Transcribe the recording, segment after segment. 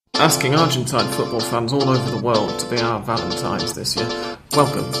asking Argentine football fans all over the world to be our Valentines this year.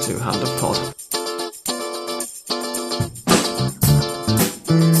 Welcome to Hand of Pod.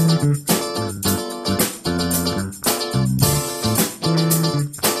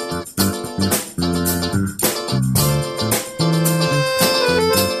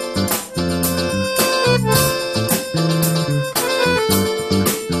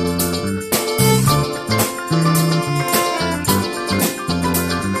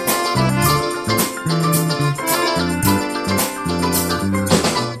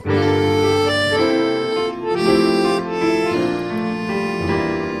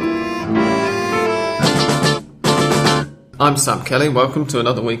 I'm Sam Kelly. Welcome to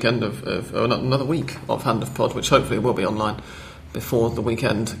another weekend another week of Hand of Pod, which hopefully will be online before the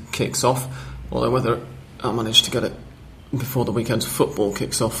weekend kicks off. Although whether I'll manage to get it before the weekend's football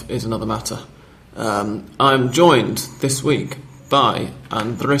kicks off is another matter. I'm joined this week by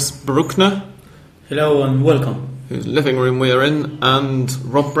Andres Bruckner. Hello and welcome. Whose living room we're in, and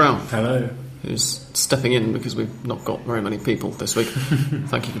Rob Brown. Hello. Who's stepping in because we've not got very many people this week.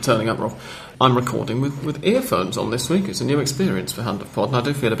 Thank you for turning up, Rob. I'm recording with earphones on this week. It's a new experience for Hand of Pod, and I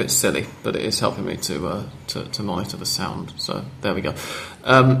do feel a bit silly, but it is helping me to monitor the sound. So there we go.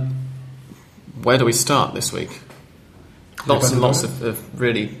 Where do we start this week? Lots and lots of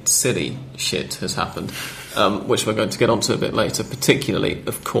really silly shit has happened, which we're going to get onto a bit later, particularly,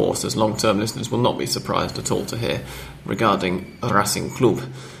 of course, as long-term listeners will not be surprised at all to hear regarding Racing Club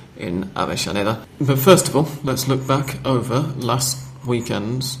in Avellaneda. But first of all, let's look back over last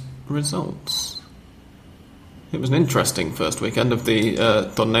weekend's results. It was an interesting first weekend of the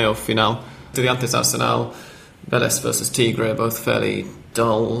Torneo Final. Estudiantes Arsenal, Vélez versus Tigre, both fairly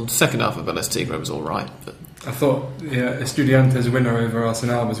dull. Second half of Vélez Tigre was all right. But I thought Estudiantes' winner over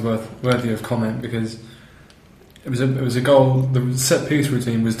Arsenal was worthy of comment because it was a goal. The set piece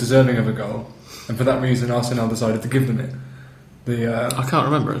routine was deserving of a goal, and for that reason, Arsenal decided to give them it. I can't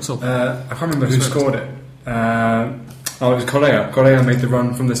remember it at all. I can't remember who scored it. It was Correa. Correa made the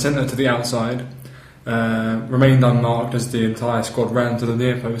run from the centre to the outside, remained unmarked as the entire squad ran to the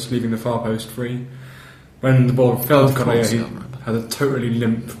near post, leaving the far post free. When the ball fell to Correa, he had a totally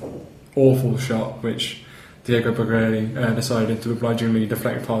limp, awful shot, which Diego Bagherelli decided to obligingly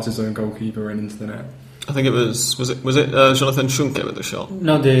deflect past his own goalkeeper and into the net. I think it was Jonathan Schunke with the shot?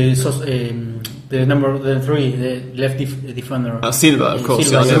 No, the number 3, the left defender. Silva, of course.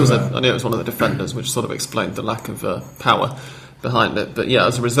 Silva. I knew it was one of the defenders, which sort of explained the lack of power behind it. But yeah,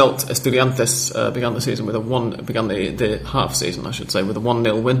 as a result, Estudiantes began the half season, I should say, with a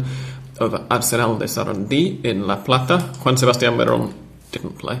 1-0 win over Arsenal de Sarandí in La Plata. Juan Sebastián Verón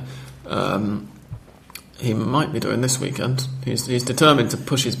didn't play. He might be doing this weekend. He's determined to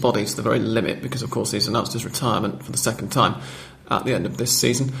push his body to the very limit because, of course, he's announced his retirement for the second time at the end of this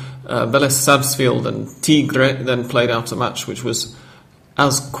season. Vélez Sarsfield and Tigre then played out a match which was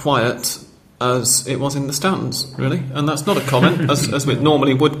as quiet as it was in the stands, really. And that's not a comment, as it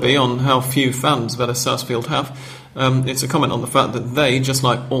normally would be, on how few fans Vélez Sarsfield have. It's a comment on the fact that they, just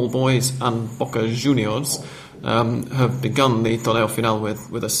like All Boys and Boca Juniors, have begun the Torneo Final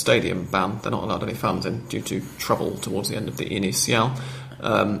with a stadium ban. They're not allowed any fans in due to trouble towards the end of the Inicial.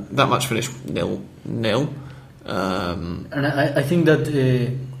 That match finished 0-0. And I think that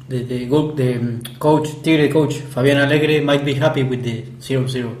the Tigre coach Fabián Alegre might be happy with the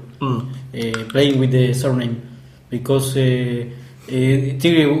 0-0, playing with the surname, because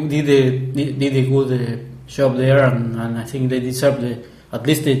Tigre did a good job there, and I think they deserve at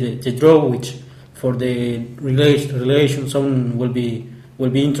least the draw, which for the relegation zone will be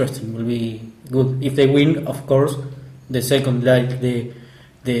interesting, will be good. If they win, of course, the second, like the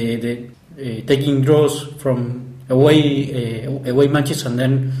taking draws from away matches and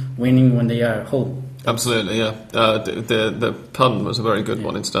then winning when they are home. Absolutely, yeah. The pun was a very good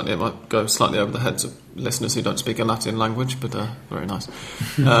one, incidentally. It might go slightly over the heads of listeners who don't speak a Latin language, but very nice.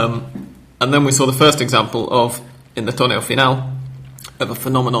 And then we saw the first example in the Torneo Final, of a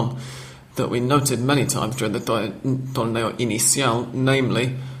phenomenon that we noted many times during the Torneo Inicial,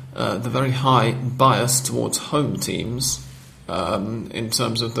 namely the very high bias towards home teams in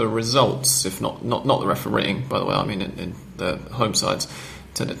terms of the results, if not the refereeing, by the way. I mean, in the home sides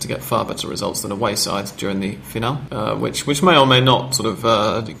tended to get far better results than away sides during the final, which may or may not sort of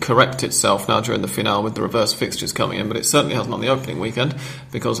correct itself now during the final with the reverse fixtures coming in, but it certainly hasn't on the opening weekend,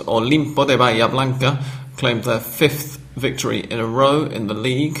 because Olimpo de Bahía Blanca claimed their 5th victory in a row in the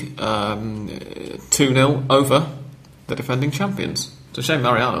league, 2-0 over the defending champions. It's a shame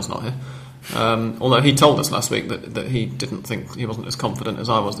Mariano's not here. Although he told us last week that he didn't think, he wasn't as confident as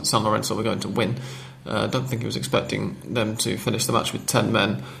I was that San Lorenzo were going to win. I don't think he was expecting them to finish the match with 10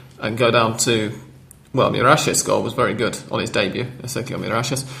 men and go down to, well, Mirashes' goal was very good on his debut, Ezequiel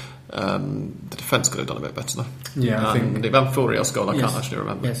Mirashes. The defence could have done a bit better though. Yeah, I think the Ivan Furios goal I can't actually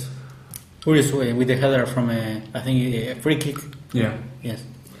remember. Yes, Furios with the header from a free kick. Yeah. Yes.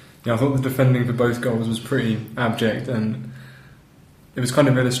 Yeah, I thought the defending for both goals was pretty abject, and it was kind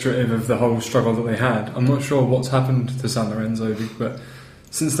of illustrative of the whole struggle that they had. I'm not sure what's happened to San Lorenzo, but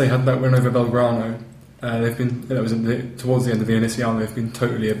since they had that win over Belgrano, they've been, that was towards the end of the Inicial, they've been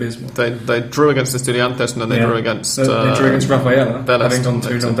totally abysmal. They drew against Estudiantes and then they drew against they drew against Rafaela, having gone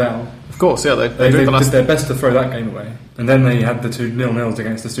 2-0 down. Of course, yeah, they did their best to throw that game away, and then they had the 2-0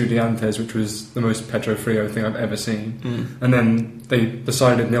 against Estudiantes, which was the most Pedro Frio thing I've ever seen. And then they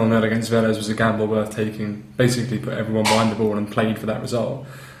decided 0-0 against Vélez was a gamble worth taking. Basically, put everyone behind the ball and played for that result.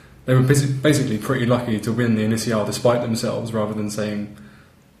 They were basically pretty lucky to win the Inicial despite themselves, rather than saying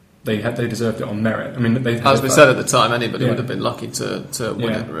they deserved it on merit. I mean, as we said at the time, anybody would have been lucky to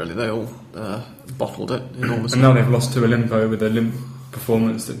win it. Really, they all bottled it enormously. And now they've lost to Olimpo with a limp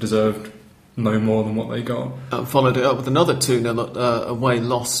performance that deserved no more than what they got. Followed it up with another 2-0 away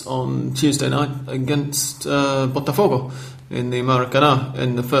loss on Tuesday night against Botafogo in the Maracanã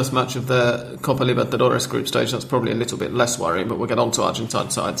in the first match of their Copa Libertadores group stage. That's probably a little bit less worrying, but we'll get on to Argentine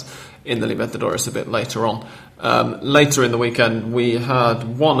sides in the Libertadores a bit later on. Later in the weekend, we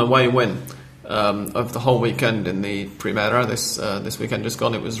had one away win of the whole weekend in the Primera. This weekend just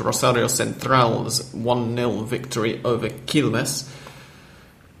gone, it was Rosario Central's 1-0 victory over Quilmes,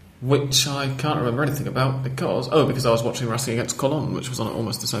 which I can't remember anything about because I was watching Racing against Colón, which was on at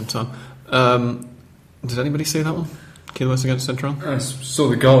almost the same time. Did anybody see that one? Quilmes against Central? I saw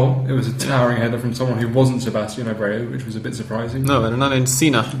the goal. It was a towering header from someone who wasn't Sebastian Abreu, which was a bit surprising. No, and Hernan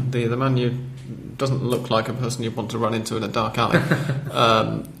Encina, the man you doesn't look like a person you want to run into in a dark alley,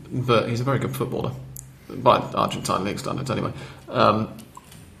 but he's a very good footballer by Argentine league standards anyway.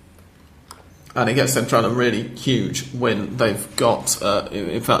 And it gets Central a really huge win. They've got,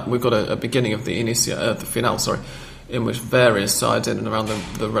 in fact, we've got a beginning of the final, in which various sides in and around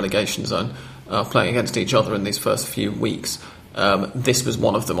the relegation zone are playing against each other in these first few weeks. This was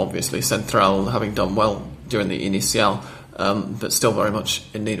one of them, obviously. Central having done well during the Inicial, but still very much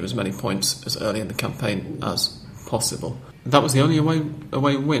in need of as many points as early in the campaign as possible. That was the only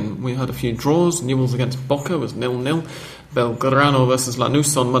away win. We had a few draws. Newell's against Boca was 0-0. Belgrano versus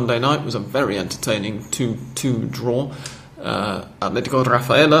Lanús on Monday night was a very entertaining 2-2 draw. Atletico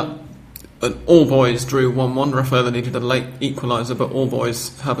Rafaela, all boys drew 1-1. Rafaela needed a late equaliser, but all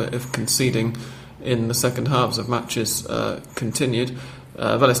boys' habit of conceding in the second halves of matches continued.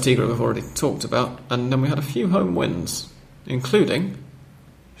 Vélez Tigre we've already talked about, and then we had a few home wins, including,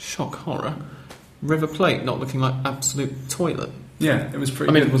 shock horror, River Plate not looking like absolute toilet. Yeah, it was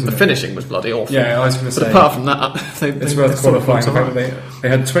pretty good, wasn't the it? finishing was bloody awful. Yeah, I was going to say. But apart from that, it's worth qualifying. They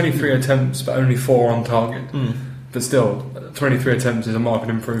had 23 attempts, but only 4 on target. But still, 23 attempts is a marked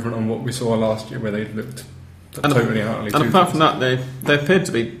improvement on what we saw last year, where they looked totally and utterly. And apart from that, they appeared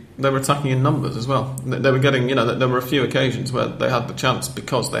to be. They were attacking in numbers as well. They were getting, there were a few occasions where they had the chance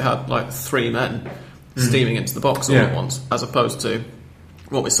because they had like 3 men steaming into the box all at once, as opposed to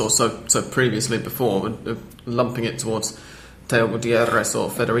what we saw so previously before, lumping it towards Teo Gutierrez or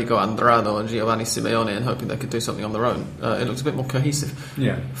Federico Andrade or Giovanni Simeone and hoping they could do something on their own. It looks a bit more cohesive.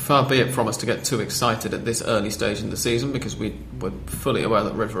 Yeah. Far be it from us to get too excited at this early stage in the season, because we were fully aware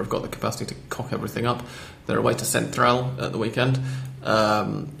that River have got the capacity to cock everything up. They're away to Central at the weekend,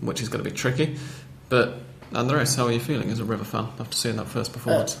 which is going to be tricky. But Andres, how are you feeling as a River fan after seeing that first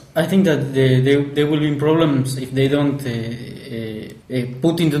performance? I think that there will be problems if they don't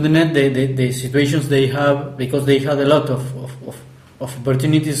put into the net the situations they have, because they had a lot of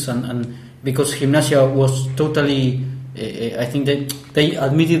opportunities, and because Gimnasia was totally, I think that they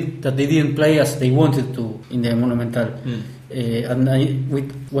admitted that they didn't play as they wanted to in the Monumental.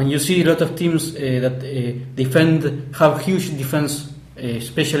 When you see a lot of teams that have huge defense,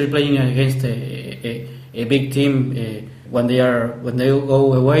 especially playing against a big team when they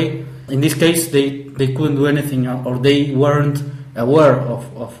go away. In this case, they couldn't do anything, or they weren't aware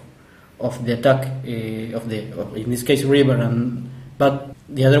of the attack of in this case River, but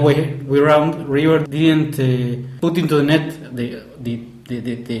the other way around, River didn't put into the net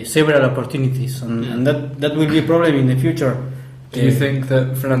the several opportunities, and that will be a problem in the future. Do you think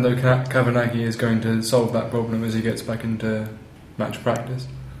that Fernando Cavanaghi is going to solve that problem as he gets back into match practice?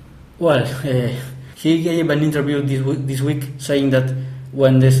 Well, he gave an interview this week saying that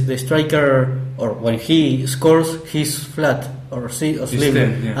when the striker, or when he scores, he's flat or slim,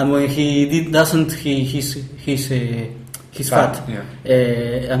 thin, yeah. And when he doesn't, he's fat. Yeah.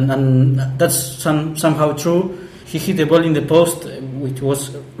 And that's somehow true. he hit the ball in the post, which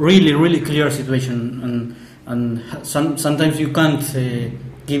was really clear situation, and sometimes you can't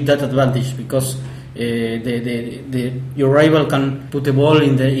give that advantage because your rival can put the ball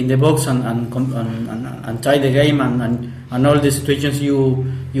in the box and tie the game, and all the situations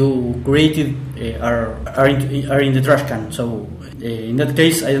you created are in the trash can. So in that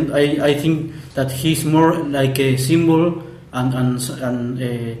case, I think that he's more like a symbol and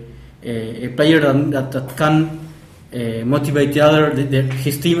a player that can motivate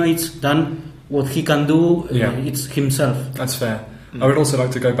his teammates than what he can do. It's himself. That's fair. I would also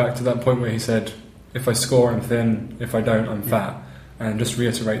like to go back to that point where he said, if I score, I'm thin. If I don't, I'm fat. And just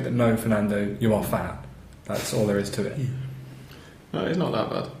reiterate that no, Fernando, you are fat. That's all there is to it. Yeah. No, he's not that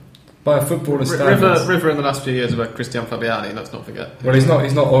bad. By a footballer's standards, River in the last few years about Christian Fabiani. Let's not forget. Well, he's not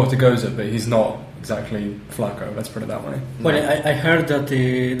Ortigoza, but he's not exactly Flaco. Let's put it that way. Well, I heard that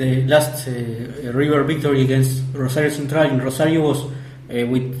the last River victory against Rosario Central in Rosario was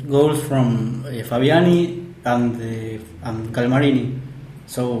with goals from Fabiani and Galmarini.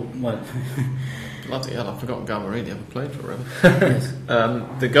 So, well. Bloody hell, I've forgotten Galmarini ever played for River. Yes.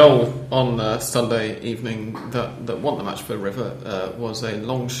 The goal on Sunday evening that won the match for River was a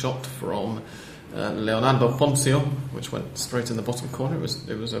long shot from Leonardo Ponzio, which went straight in the bottom corner. It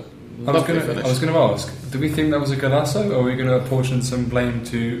was a lovely finish. I was going to ask, do we think that was a golazo, or are we going to apportion some blame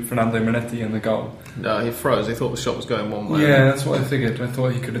to Fernando Minetti and the goal? No, he froze. He thought the shot was going one way. Yeah, that's what I figured. I thought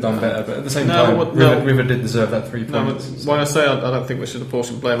he could have done better, but at the same time, River did deserve that 3 points. When I say I don't think we should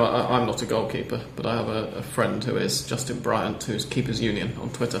apportion blame, I'm not a goalkeeper, but I have a friend who is, Justin Bryant, who's Keepers Union on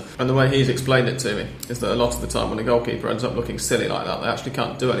Twitter, and the way he's explained it to me is that a lot of the time when a goalkeeper ends up looking silly like that, they actually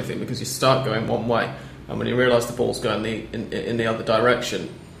can't do anything because you start going one way, and when you realise the ball's going in the other direction,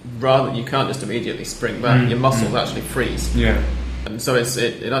 rather you can't just immediately spring back. Your muscles actually freeze. Yeah. And so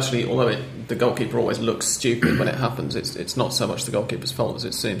it actually, although the goalkeeper always looks stupid when it happens, it's not so much the goalkeeper's fault as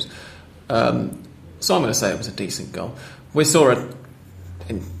it seems. So I'm going to say it was a decent goal. We saw a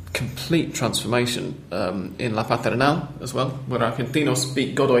complete transformation in La Paternal as well, where Argentinos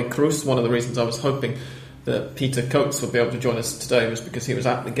beat Godoy Cruz. One of the reasons I was hoping that Peter Coates would be able to join us today was because he was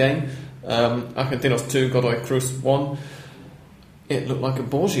at the game. Argentinos 2, Godoy Cruz 1. It looked like a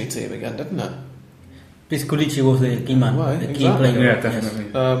Borgia team again, didn't it? Pisculici was the key man, the key player. Yeah, definitely.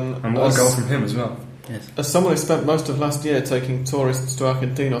 Yes. And what a goal from him as well. Yes. As someone who spent most of last year taking tourists to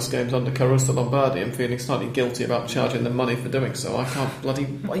Argentinos games under Caruso Lombardi and feeling slightly guilty about charging them money for doing so, I can't bloody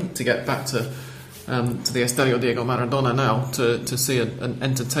wait to get back to the Estadio Diego Maradona now to see an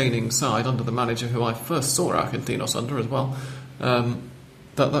entertaining side under the manager who I first saw Argentinos under as well.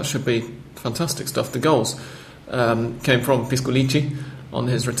 That should be fantastic stuff. The goals came from Pisculici on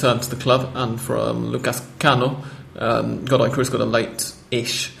his return to the club and from Lucas Cano. Godoy Cruz got a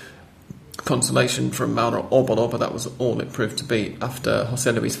late-ish consolation from Mauro Obolo, but that was all it proved to be after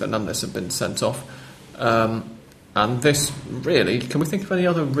José Luis Fernandez had been sent off. And this really, can we think of any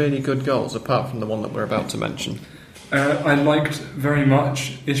other really good goals apart from the one that we're about to mention? I liked very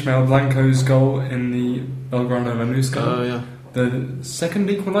much Ismael Blanco's goal in the Belgrano Lanús game. Oh, yeah. The second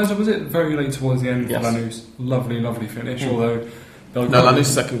equaliser, was it? Very late towards the end Yes. for Lanús. Lovely finish, although... No, Lanús'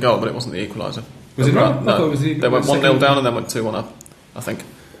 second goal, but it wasn't the equaliser. Was it not? I No, thought it was they went 1-0 second. down and then went 2-1 up, I think.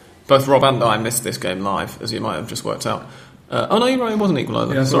 Both Rob and I missed this game live, as you might have just worked out. Oh no, you're right, it wasn't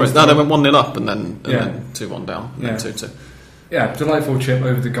equaliser. Yeah, Sorry, no, they went 1-0 up and then 2-1 down, and Yeah. then 2-2. Yeah, delightful chip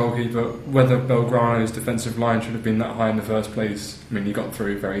over the goalkeeper. Whether Belgrano's defensive line should have been that high in the first place, I mean, he got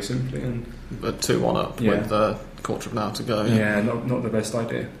through very simply. But 2-1 up with a quarter of an hour to go. Yeah, not the best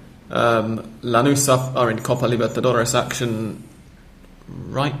idea. Lanús are in Copa Libertadores action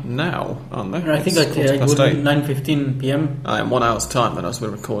right now, aren't they? I think It's it would 8:15. 9:15 p.m. In 1 hour's time, then, as we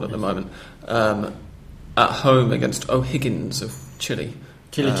record at the moment. At home against O'Higgins of Chile.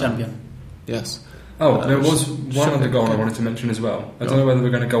 Chile champion. Yes. Oh, there was should one other be goal I good. wanted to mention as well. I Go don't know whether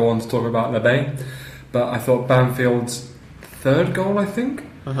we're going to go on to talk about Labé, but I thought Banfield's third goal, I think,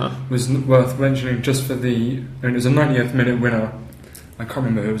 was worth mentioning just for it was a 90th minute winner. I can't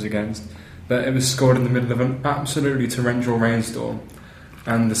remember who it was against, but it was scored in the middle of an absolutely torrential rainstorm,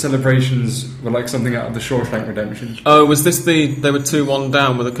 and the celebrations were like something out of the Shawshank Redemption. Oh, was this they were 2-1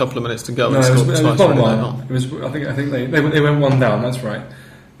 down with a couple of minutes to go? No, and it was scored twice really late on? 1-1. It was. I think they went 1 down. That's right.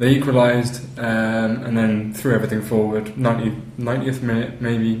 They equalised and then threw everything forward. 90th minute,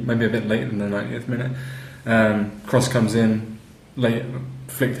 maybe a bit later than the 90th minute. Cross comes in, late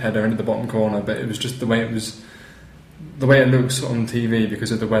flicked header into the bottom corner. But it was just the way it was. The way it looks on TV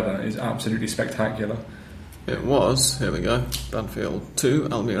because of the weather is absolutely spectacular. It was. Here we go. Banfield 2,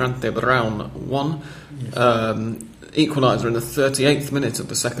 Almirante Brown 1. Yes. equaliser in the 38th minute of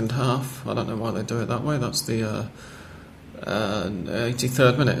the second half. I don't know why they do it that way. That's the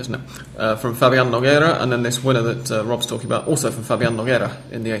 83rd minute, isn't it? From Fabian Nogueira, and then this winner that Rob's talking about, also from Fabian Nogueira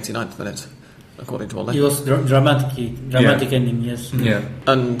in the 89th minute, according to Ole. It was dramatic ending, yes. Yeah.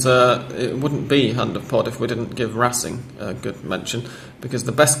 And it wouldn't be Hand of Pod if we didn't give Racing a good mention, because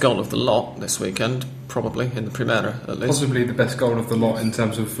the best goal of the lot this weekend, probably in the Primera at least. Possibly the best goal of the lot in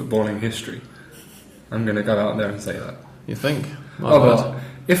terms of footballing history. I'm going to go out there and say that. You think? Well,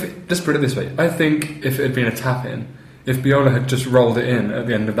 let's put it this way. I think if it had been a tap-in, if Biola had just rolled it in at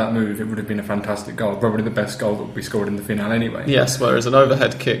the end of that move, it would have been a fantastic goal. Probably the best goal that would be scored in the finale anyway. Yes, whereas an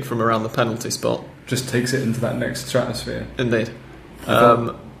overhead kick from around the penalty spot just takes it into that next stratosphere. Indeed.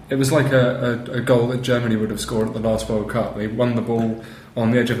 It was like a goal that Germany would have scored at the last World Cup. They won the ball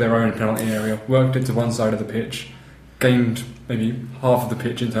on the edge of their own penalty area, worked it to one side of the pitch, gained maybe half of the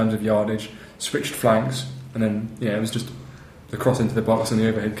pitch in terms of yardage, switched flanks, and then, it was just the cross into the box and the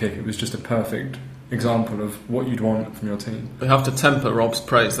overhead kick. It was just a perfect example of what you'd want from your team. We have to temper Rob's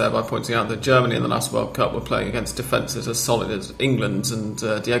praise there by pointing out that Germany in the last World Cup were playing against defences as solid as England's and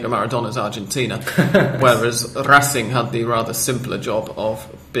Diego Maradona's Argentina, whereas Racing had the rather simpler job of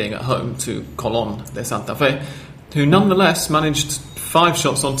being at home to Colón de Santa Fe, who nonetheless managed 5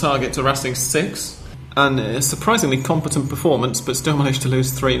 shots on target to Racing's 6, and a surprisingly competent performance, but still managed to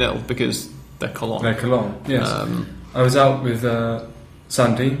lose 3-0 because they're Colón. They're Colón, yes. I was out with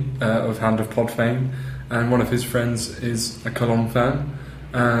Sandy of Hand of Pod fame, and one of his friends is a Colón fan,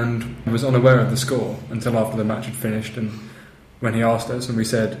 and was unaware of the score until after the match had finished. And when he asked us, and we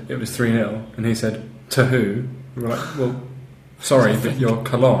said it was 3-0, and he said, "To who?" We were like, "Well, sorry, but you're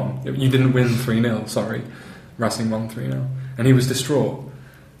Colón. You didn't win 3-0. Sorry, Racing won 3-0." And he was distraught.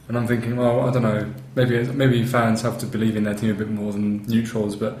 And I'm thinking, well, I don't know, maybe fans have to believe in their team a bit more than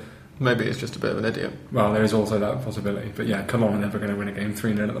neutrals, but maybe it's just a bit of an idiot. Well, there is also that possibility. But yeah, Colón are never going to win a game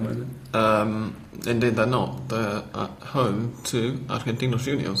 3-0 at the moment. Indeed, they're not. They're at home to Argentinos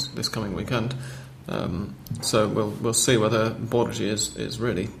Juniors this coming weekend. So we'll see whether Borgi is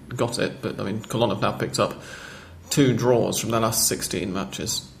really got it. But I mean, Colón have now picked up 2 draws from their last 16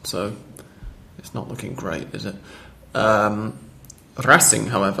 matches. So it's not looking great, is it? Racing,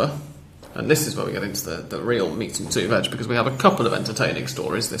 however, and this is where we get into the real meat and two veg, because we have a couple of entertaining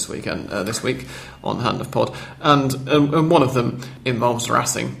stories this week on Hand of Pod, and one of them involves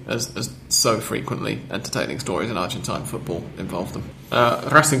Racing, as so frequently entertaining stories in Argentine football involve them.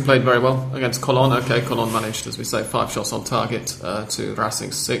 Racing played very well against Colón. Okay, Colón managed, as we say, 5 shots on target to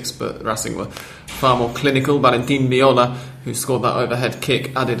Racing's 6, but Racing were far more clinical. Valentin Biola, who scored that overhead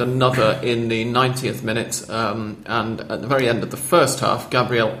kick, added another in the 90th minute, and at the very end of the first half,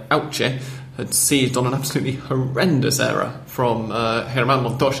 Gabriel Auche had seized on an absolutely horrendous error from Germán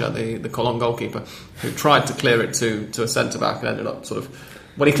Montoya, the Colón goalkeeper, who tried to clear it to a centre-back and ended up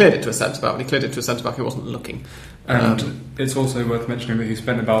he cleared it to a centre-back. When he cleared it to a centre-back, he wasn't looking. And it's also worth mentioning that he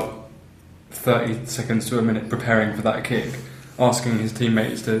spent about 30 seconds to a minute preparing for that kick, asking his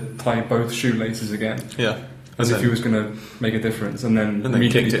teammates to tie both shoelaces again. Yeah. As if he was going to make a difference, and then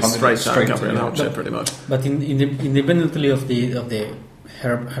kicked it straight at Gabriel Auche, pretty much. But independently of the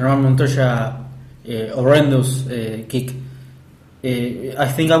Germán Montoya horrendous kick, I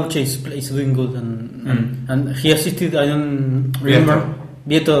think Auche is doing good, and he assisted. I don't remember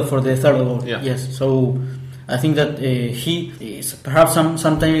Vieto for the third goal. Yeah. Yes, so I think that he perhaps some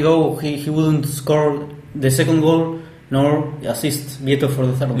time ago he wouldn't score the second goal nor assist Vieto for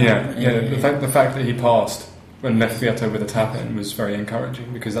the third goal. The fact that he passed when left Vieto with a tap in was very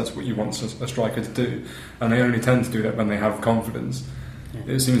encouraging, because that's what you want a striker to do, and they only tend to do that when they have confidence.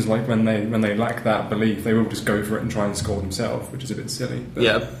 It seems like when they lack that belief, they will just go for it and try and score themselves, which is a bit silly.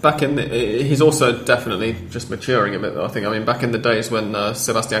 But he's also definitely just maturing a bit, though, I think. I mean, back in the days when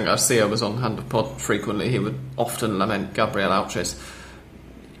Sebastián García was on Hand of Pod frequently, he would often lament Gabriel Auche's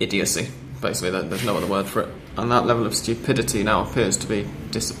idiocy. Basically, there's no other word for it. And that level of stupidity now appears to be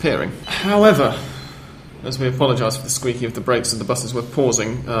disappearing. However, as we apologise for the squeaking of the brakes of the buses, we're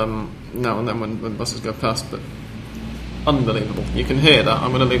pausing now and then when buses go past, but unbelievable. You can hear that.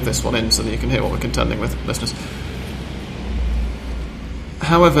 I'm going to leave this one in so that you can hear what we're contending with, listeners.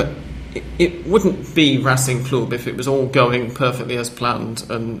 However, it wouldn't be Racing Club if it was all going perfectly as planned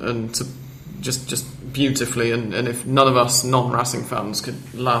and to just beautifully, and if none of us non-Racing fans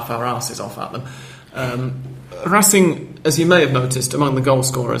could laugh our asses off at them. Racing, as you may have noticed, among the goal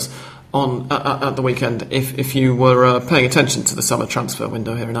scorers at the weekend, if you were paying attention to the summer transfer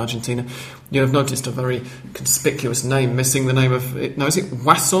window here in Argentina, you'd have noticed a very conspicuous name missing. The name of it. Now, is it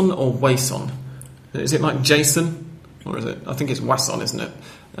Wasson or Wason? Is it like Jason, or is it? I think it's Wasson, isn't it?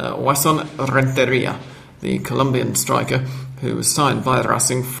 Wasson Renteria, the Colombian striker, who was signed by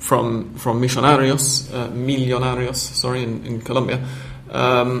Racing from Millonarios, in Colombia.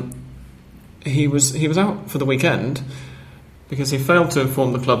 He was out for the weekend because he failed to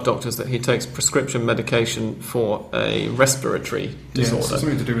inform the club doctors that he takes prescription medication for a respiratory disorder. Yes,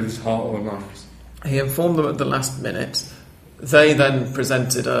 something to do with his heart or lungs. He informed them at the last minute. They then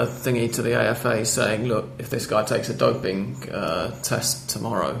presented a thingy to the AFA saying, look, if this guy takes a doping test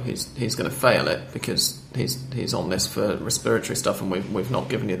tomorrow, he's going to fail it because he's on this for respiratory stuff and we've not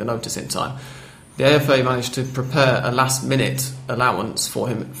given you the notice in time. The AFA managed to prepare a last-minute allowance for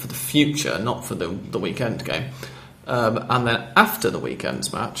him for the future, not for the weekend game. And then after the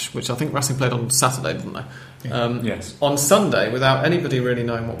weekend's match, which I think Racing played on Saturday, didn't they? Yes. On Sunday, without anybody really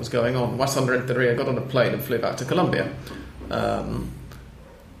knowing what was going on, Wasson Renteria got on a plane and flew back to Colombia.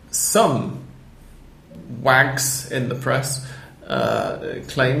 Some wags in the press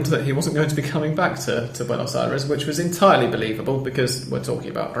claimed that he wasn't going to be coming back to Buenos Aires, which was entirely believable because we're talking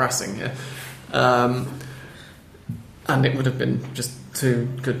about Racing here. And it would have been just too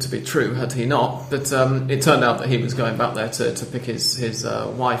good to be true had he not. But it turned out that he was going back there to pick his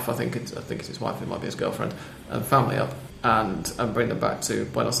wife, I think it's his wife, it might be his girlfriend, and family up and bring them back to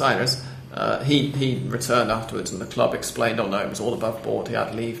Buenos Aires. He returned afterwards and the club explained, oh no, it was all above board, he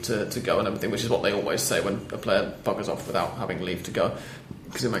had leave to go and everything, which is what they always say when a player buggers off without having leave to go,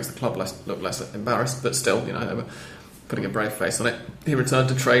 because it makes the club look less embarrassed. But still, they were putting a brave face on it. He returned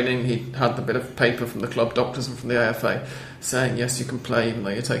to training. He had the bit of paper from the club doctors and from the AFA saying, yes, you can play even though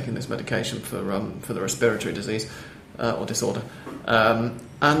you're taking this medication for the respiratory disease or disorder. And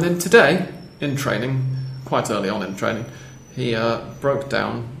then today, in training, quite early on in training, he broke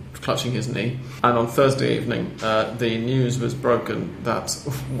down, clutching his knee. And on Thursday evening, the news was broken that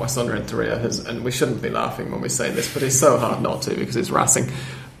Wasson Renteria has, and we shouldn't be laughing when we say this, but it's so hard not to because it's Racing,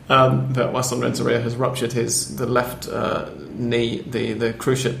 that Wasson Renteria has ruptured the left knee, the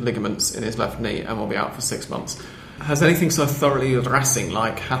cruciate ligaments in his left knee, and will be out for 6 months. Has anything so thoroughly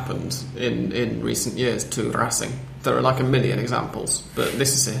Racing-like happened in recent years to Racing? There are like a million examples, but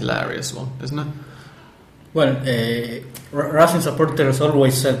this is a hilarious one, isn't it? Well, Racing supporters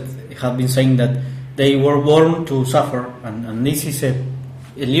always have been saying that they were born to suffer, and this is a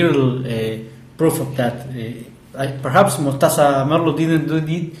little proof of that. Perhaps Mostaza Merlo didn't do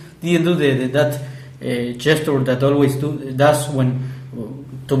that gesture that always does when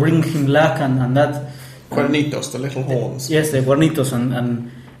to bring him luck and that. Cuernitos, the little horns. Yes, the cuernitos,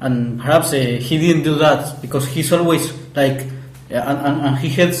 and perhaps he didn't do that because he's always like, and he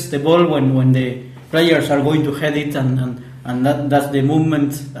heads the ball when the players are going to head it, and that's the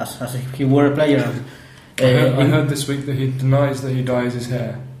movement as if he were a player. I heard this week that he denies that he dyes his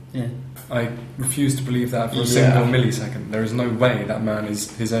hair. Yeah. I refuse to believe that for a single millisecond. There is no way that man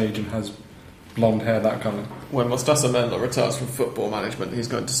is his age and has blonde hair that colour. When Mostaza Merlo retires from football management, he's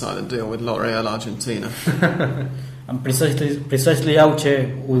going to sign a deal with L'Oreal Argentina. And precisely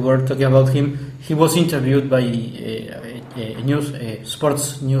Auche, we were talking about him. He was interviewed by a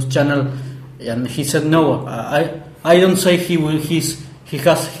sports news channel, and he said, "No, I don't say he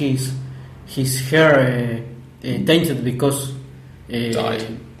has his hair tainted because died."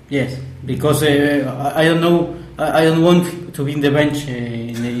 Yes, because I don't know. I don't want to be in the bench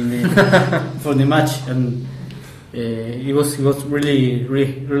for the match, and it was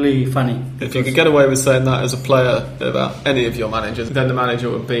really funny. If you could get away with saying that as a player about any of your managers, then the manager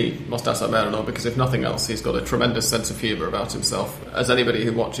would be Mostaza Merlo, because if nothing else, he's got a tremendous sense of humour about himself. As anybody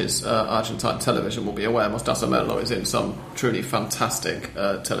who watches Argentine television will be aware, Mostaza Merlo is in some truly fantastic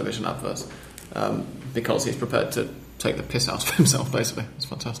television adverts because he's prepared to take the piss out of himself, basically. It's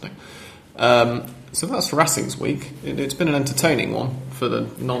fantastic. So that's Racing's week. It's been an entertaining one for the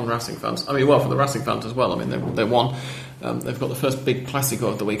non-Racing fans. I mean, well, for the Racing fans as well. I mean, they won. They've got the first big Clásico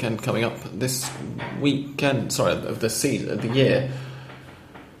of the weekend coming up this weekend. Sorry, of the season, of the year.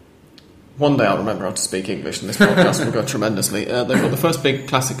 One day I'll remember how to speak English, and this podcast will go tremendously. They've got the first big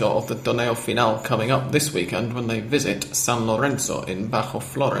Clásico of the Torneo Final coming up this weekend when they visit San Lorenzo in Bajo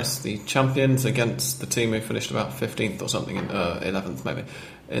Flores, the champions, against the team who finished about 15th or something, 11th maybe,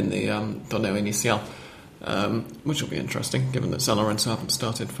 in the Torneo Inicial, which will be interesting, given that San Lorenzo haven't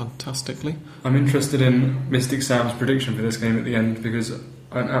started fantastically. I'm interested in Mystic Sam's prediction for this game at the end, because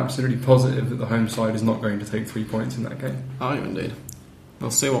I'm absolutely positive that the home side is not going to take 3 points in that game. I am indeed. We'll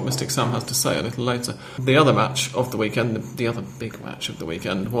see what Mystic Sam has to say a little later. The other match of the weekend, the other big match of the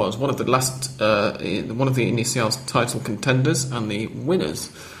weekend, was one of the Inicial's title contenders and the winners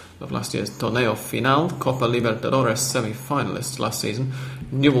of last year's Torneo Final, Copa Libertadores semi-finalists last season,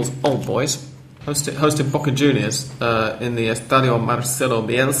 Newell's Old Boys, hosted Boca Juniors in the Estadio Marcelo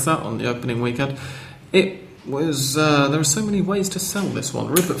Bielsa on the opening weekend. It was. There are so many ways to sell this one.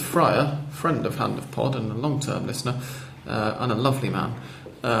 Rupert Fryer, friend of Hand of Pod and a long-term listener, and a lovely man,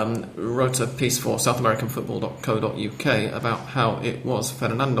 wrote a piece for SouthAmericanFootball.co.uk about how it was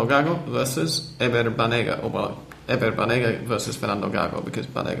Fernando Gago versus Eber Banega, or Eber Banega versus Fernando Gago, because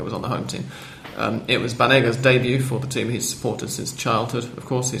Banega was on the home team. It was Banega's debut for the team he's supported since childhood. Of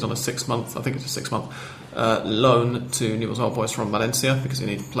course, he's on a 6-month, I think it's a 6-month loan to Newell's Old Boys from Valencia because he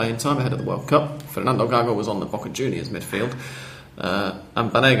needed playing time ahead of the World Cup. Fernando Gago was on the Boca Juniors midfield.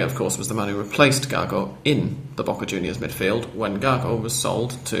 And Banega, of course, was the man who replaced Gago in the Boca Juniors midfield when Gago was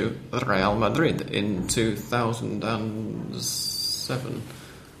sold to Real Madrid in 2007.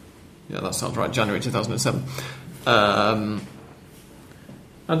 Yeah, that sounds right, January 2007.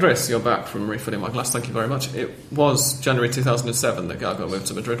 Andres, you're back from refilling my glass, thank you very much. It was January 2007 that Gago moved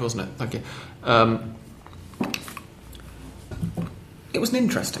to Madrid, wasn't it? Thank you. It was an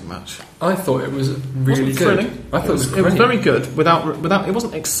interesting match. I thought it was really good. Thrilling. I thought it was It was very good. Without, it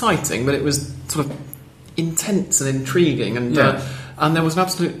wasn't exciting, but it was sort of intense and intriguing. And and there was an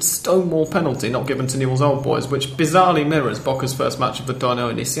absolute stonewall penalty not given to Newell's Old Boys, which bizarrely mirrors Boca's first match of the Torneo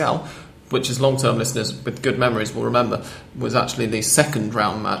Inicial, which, as long-term listeners with good memories will remember, was actually the second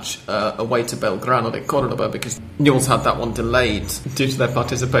round match away to Belgrano de Cordoba, because Newell's had that one delayed due to their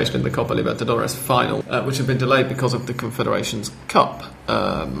participation in the Copa Libertadores final, which had been delayed because of the Confederations Cup.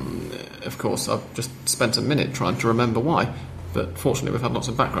 Of course, I've just spent a minute trying to remember why, but fortunately we've had lots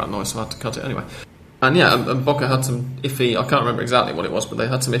of background noise, so I had to cut it anyway. And and Boca had some iffy, I can't remember exactly what it was, but they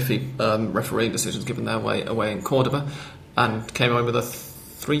had some iffy refereeing decisions given their way away in Cordoba, and came away with a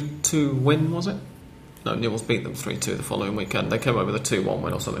 3-2 win, was it? No, Newell's beat them 3-2 the following weekend. They came over with a 2-1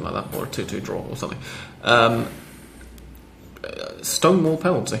 win or something like that, or a 2-2 draw or something. Stonewall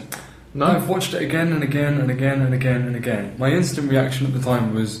penalty. No? I've watched it again and again and again and again and again. My instant reaction at the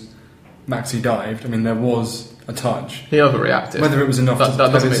time was Maxi dived. I mean, there was a touch. He overreacted. Whether it was enough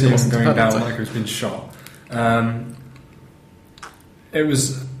to see him going down penalty. like he was being shot. It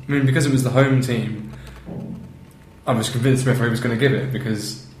was, I mean, because it was the home team, I was convinced the referee was going to give it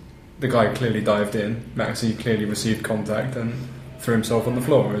because the guy clearly dived in. Maxi clearly received contact and threw himself on the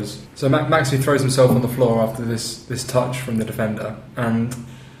floor. So Maxi throws himself on the floor after this touch from the defender, and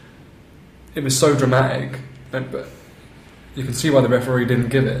it was so dramatic. But you can see why the referee didn't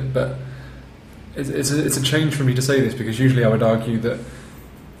give it. But it's a change for me to say this, because usually I would argue that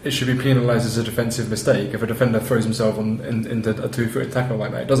it should be penalised as a defensive mistake if a defender throws himself into a 2-footed tackle like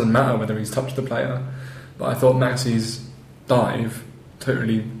that. It doesn't matter whether he's touched the player. But I thought Maxi's dive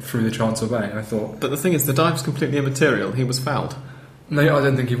totally threw the chance away. But the thing is, the dive's completely immaterial. He was fouled. No, I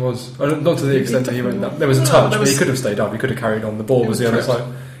don't think he was. Not to the extent that he went down. There was a touch, but he could have stayed up. He could have carried on. The ball was the other side.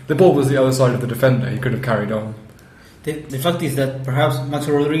 The ball was the other side of the defender. He could have carried on. The fact is that perhaps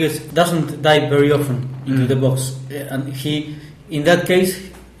Maxi Rodriguez doesn't dive very often into the box, and he, in that case,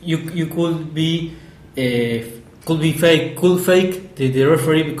 you could fake the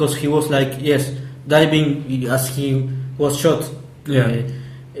referee, because he was like, yes, diving as he was shot.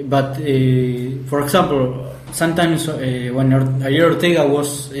 But for example, sometimes when Ariel Ortega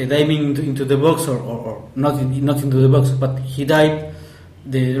was diving into the box, or not into the box, but he dived,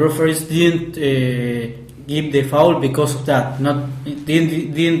 the referees didn't give the foul because of that.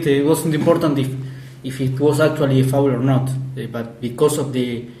 It wasn't important if it was actually a foul or not, but because of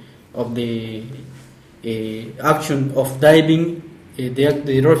the action of diving,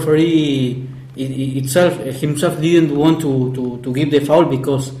 the referee himself didn't want to give the foul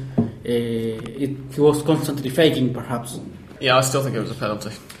because he was constantly faking, perhaps. Yeah, I still think it was a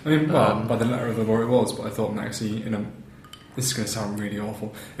penalty. I mean, by the letter of the law it was, but I thought Maxi, this is going to sound really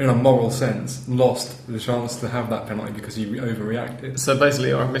awful, in a moral sense, lost the chance to have that penalty because he overreacted. So basically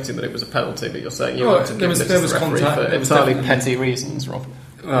you're admitting that it was a penalty, but you're saying you want to give there was contact for entirely petty reasons, Rob.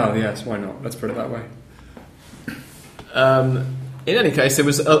 Oh yes, why not? Let's put it that way. In any case, it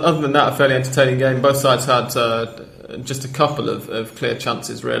was, other than that, a fairly entertaining game. Both sides had just a couple of clear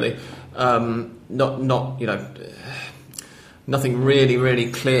chances, really. Nothing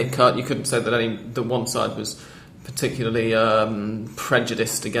really clear cut. You couldn't say that one side was particularly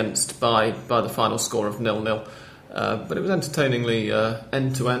prejudiced against by the final score of 0-0. But it was entertainingly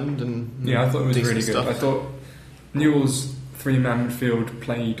end to end, and I thought it was really stuff. good. I thought Newell's three-man midfield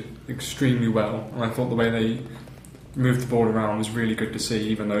played extremely well, and I thought the way they moved the ball around was really good to see,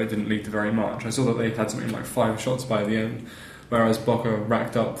 even though it didn't lead to very much. I saw that they had something like 5 shots by the end, whereas Boca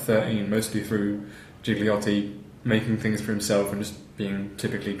racked up 13, mostly through Gigliotti making things for himself and just being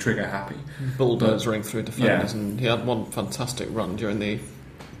typically trigger happy, bulldozering through defenders. And he had one fantastic run during the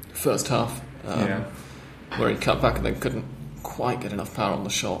first half, where he cut back and then couldn't quite get enough power on the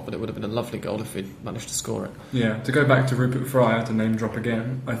shot, but it would have been a lovely goal if he'd managed to score it. Yeah, to go back to Rupert Fryer, to name drop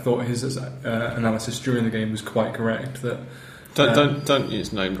again, I thought his analysis during the game was quite correct. That don't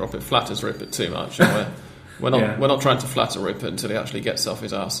use name drop. It flatters Rupert too much. We're not trying to flatter Rupert until he actually gets off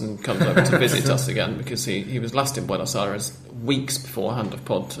his ass and comes over to visit us again, because he was last in Buenos Aires weeks before Hand of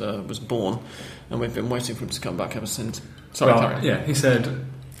Pod was born, and we've been waiting for him to come back ever since. Sorry, Terry. Yeah, he said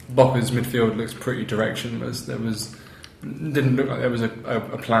Boca's midfield looks pretty directionless. Didn't look like there was a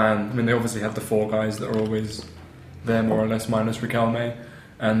plan. I mean, they obviously have the 4 guys that are always there, more or less, minus Riquelme,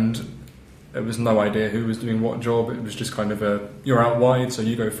 and there was no idea who was doing what job. It was just kind of you're out wide, so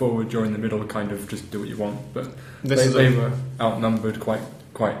you go forward, you're in the middle, kind of just do what you want. But they were outnumbered quite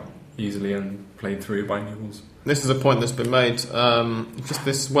easily and played through by Newell's. This is a point that's been made today.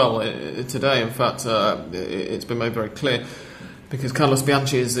 In fact, it's been made very clear, because Carlos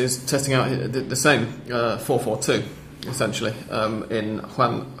Bianchi is testing out the same 4-4-2, essentially, in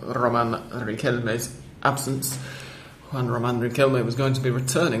Juan Roman Riquelme's absence. Juan Roman Riquelme was going to be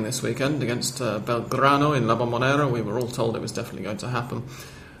returning this weekend against Belgrano in La Bombonera. We were all told it was definitely going to happen,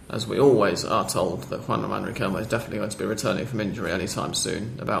 as we always are told that Juan Roman Riquelme is definitely going to be returning from injury anytime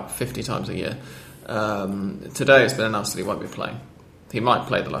soon, about 50 times a year. Today it's been announced that he won't be playing. He might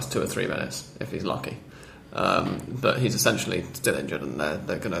play the last 2 or 3 minutes if he's lucky. But he's essentially still injured, and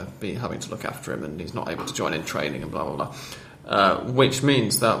they're going to be having to look after him, and he's not able to join in training and blah blah blah. Which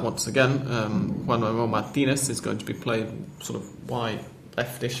means that once again, Juan Manuel Martinez is going to be played sort of wide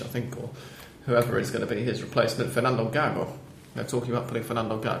leftish, I think, or whoever is going to be his replacement. Fernando Gago. They're talking about putting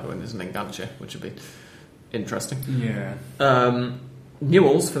Fernando Gago in as an enganche, which would be interesting. Yeah.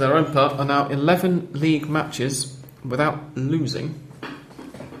 Newell's, for their own part, are now 11 league matches without losing.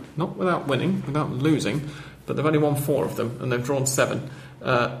 Not without winning, without losing, but they've only won 4 of them, and they've drawn 7.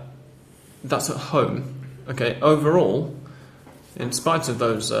 That's at home. Okay, overall, in spite of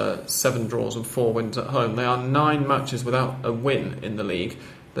those 7 draws and 4 wins at home, they are 9 matches without a win in the league.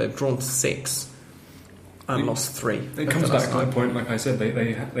 They've drawn 6 and lost 3. It comes back to the point, like I said,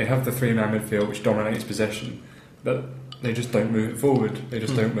 they have the 3-man midfield which dominates possession, but they just don't move it forward. They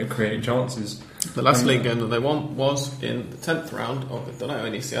just don't make creating chances. The last league game that they won was in the 10th round of the Torneo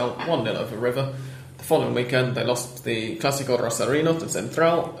Inicial, 1-0 over River. The following weekend they lost the Clásico Rosarino to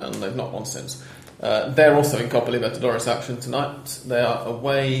Central, and they've not won since. They're also in Copa Libertadores action tonight. They are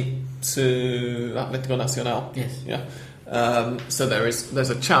away to Atlético Nacional. Yes. Yeah. So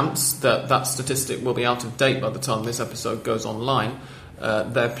there's a chance that statistic will be out of date by the time this episode goes online.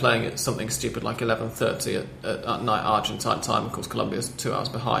 They're playing at something stupid like 11:30 at night Argentine time. Of course, Colombia's 2 hours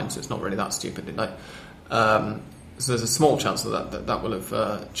behind, so it's not really that stupidly late. So there's a small chance that will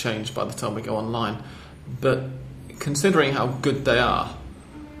have changed by the time we go online. But considering how good they are,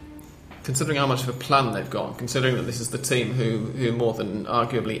 considering how much of a plan they've got, considering that this is the team who more than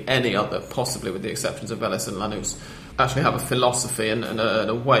arguably any other, possibly with the exceptions of Vélez and Lanús, actually have a philosophy and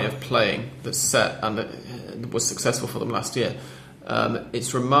a way of playing that's set and that was successful for them last year.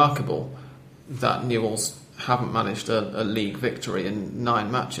 It's remarkable that Newell's haven't managed a league victory in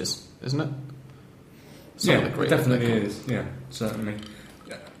 9 matches, isn't it? It definitely is. Yeah, certainly.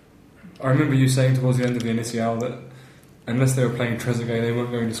 I remember you saying towards the end of the Inicial that unless they were playing Trezeguet, they weren't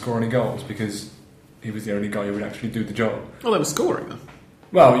going to score any goals because he was the only guy who would actually do the job. Well, they were scoring them.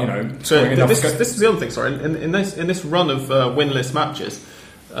 Well, scoring enough. This is the other thing. Sorry, in this run of winless matches,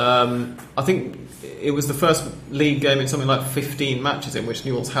 I think it was the first league game in something like 15 matches in which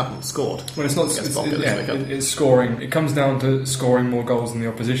Newell's haven't scored. Well, it's not. It's scoring. It comes down to scoring more goals than the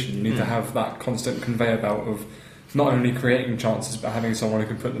opposition. You need to have that constant conveyor belt of not only creating chances but having someone who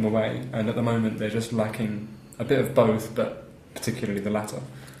can put them away. And at the moment, they're just lacking a bit of both, but particularly the latter.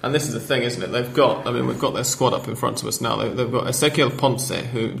 And this is the thing, isn't it? We've got their squad up in front of us now. They've got Ezequiel Ponce,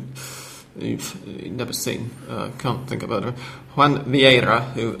 who you've never seen, can't think about her. Juan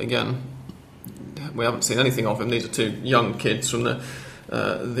Vieira, who again we haven't seen anything of him. These are 2 young kids from the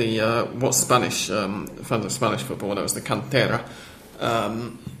what's Spanish fans of Spanish football knows the cantera.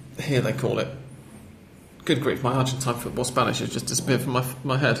 Here they call it. Good grief, my Argentine football Spanish has just disappeared from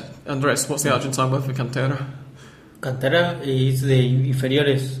my head. Andres, what's the Argentine word for cantera? Cantera is the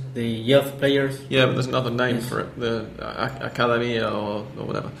inferiores, the youth players. Yeah, but there's another name for it, the Academia or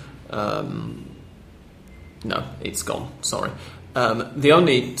whatever. No, it's gone, sorry. The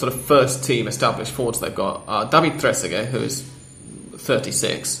only sort of first team established forwards they've got are David Trezeguet, who is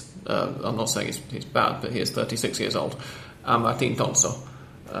 36. I'm not saying he's bad, but he is 36 years old. And Martín Tonso.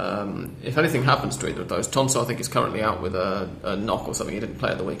 If anything happens to either of those, Tonso I think is currently out with a knock or something. He didn't play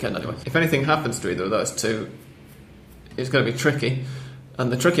at the weekend anyway. If anything happens to either of those 2, it's going to be tricky,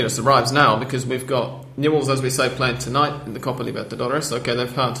 And the trickiness arrives now because we've got Newell's, as we say, playing tonight in the Copa Libertadores. Okay, they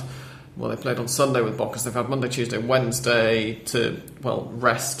played on Sunday with Boca. They've had Monday, Tuesday, Wednesday to,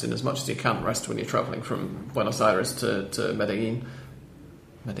 rest in as much as you can rest when you're travelling from Buenos Aires to Medellin.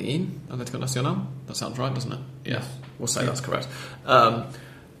 Medellin? Atlético Nacional? That sounds right, doesn't it? Yeah, we'll say that's correct.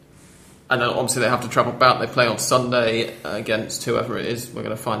 And then obviously they have to travel back. They play on Sunday against whoever it is. We're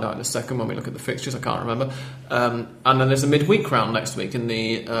going to find out in a second when we look at the fixtures. I can't remember. And then there's a midweek round next week in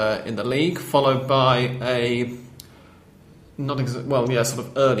the league, followed by a sort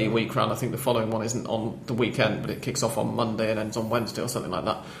of early week round. I think the following one isn't on the weekend, but it kicks off on Monday and ends on Wednesday or something like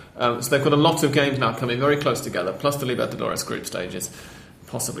that. So they've got a lot of games now coming very close together, plus the Libertadores group stages,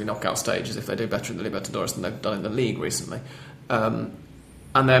 possibly knockout stages if they do better in the Libertadores than they've done in the league recently.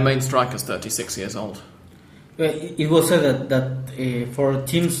 And their main striker's 36 years old. It was said that for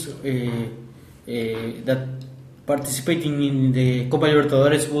teams that participating in the Copa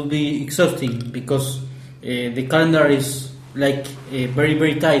Libertadores will be exhausting because the calendar is very,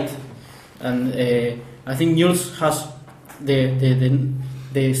 very tight, and I think Newell's has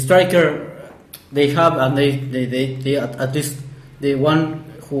the striker they have, and they at least the one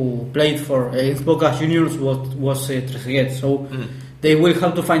who played for Boca Juniors was Trezeguet. So they will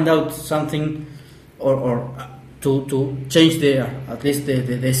have to find out something or to change at least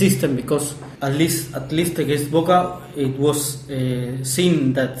the system, because at least against Boca it was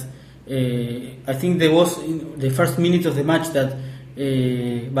seen that I think there was in the first minute of the match that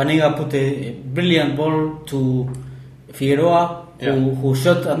Banega put a brilliant ball to Figueroa, who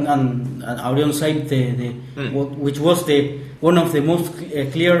shot and Aurion saved which was one of the most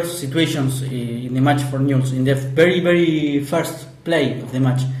clear situations in the match for Newell's in the very, very first play of the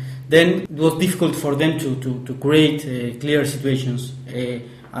match. Then it was difficult for them to create clear situations,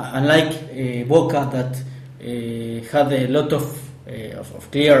 unlike Boca that had a lot of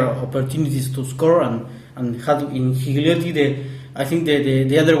clear opportunities to score and had in Gigliotti I think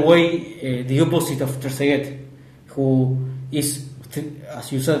the other way, the opposite of Trezeguet, who is,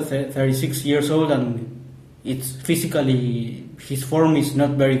 as you said, 36 years old, and it's physically his form is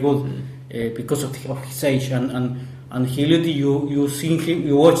not very good because of his age, and Gigliotti, you see him,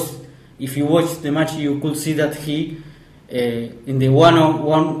 if you watch the match, you could see that he in the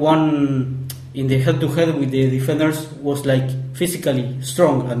one in the head-to-head with the defenders was physically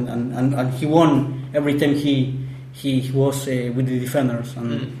strong, and he won every time he was with the defenders,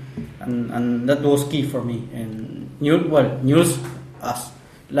 and that was key for me. And Newell's, as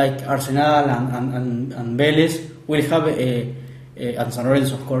like Arsenal and Vélez, will have and San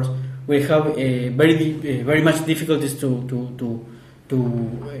Lorenzo, of course, will have very much difficulties to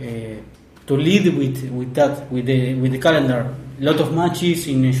lead with the calendar. A lot of matches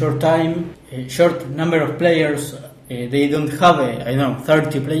in a short time, a short number of players. They don't have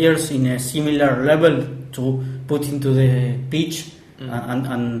 30 players in a similar level to put into the pitch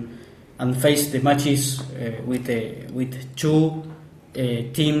and face the matches with two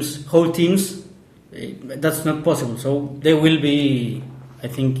teams, whole teams. That's not possible. So they will be. I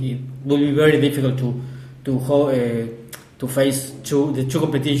think it will be very difficult to face the two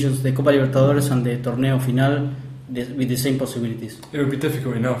competitions, the Copa Libertadores and the Torneo Final, with the same possibilities. It would be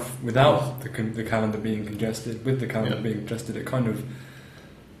difficult enough without the calendar being congested. With the calendar being congested, it kind of,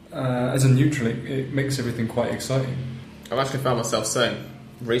 as a neutral, it makes everything quite exciting. I've actually found myself saying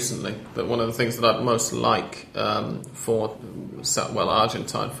recently that one of the things that I'd most like for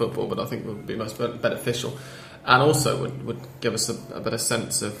Argentine football, but I think would be most beneficial, and also would give us a better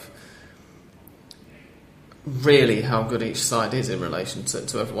sense of really how good each side is in relation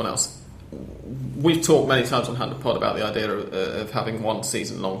to everyone else. We've talked many times on Hand of Pod about the idea of having one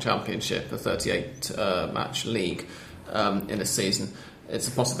season-long championship, a 38-match league in a season. It's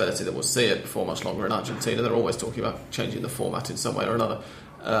a possibility that we'll see it before much longer in Argentina. They're always talking about changing the format in some way or another.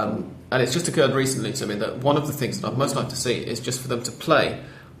 And it's just occurred recently to me that one of the things that I'd most like to see is just for them to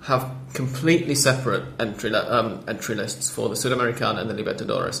have completely separate entry lists for the Sudamericana and the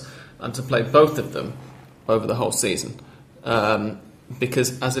Libertadores, and to play both of them over the whole season.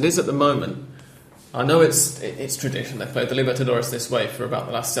 Because as it is at the moment, I know it's tradition. They've played the Libertadores this way for about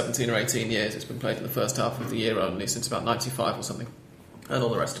the last 17 or 18 years. It's been played in the first half of the year only since about 95 or something, and all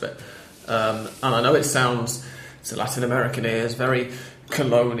the rest of it. And I know it sounds, to Latin American ears, very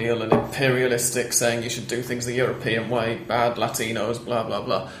colonial and imperialistic, saying you should do things the European way, bad Latinos, blah, blah,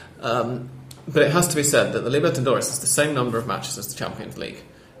 blah. But it has to be said that the Libertadores has the same number of matches as the Champions League.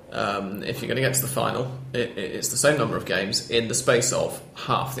 If you're going to get to the final, it's the same number of games in the space of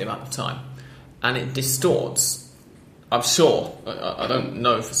half the amount of time. And it distorts, I'm sure, I don't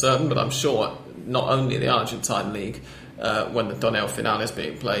know for certain, but I'm sure not only the Argentine league, when the Torneo Final is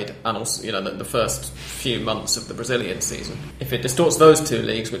being played, and also the first few months of the Brazilian season. If it distorts those two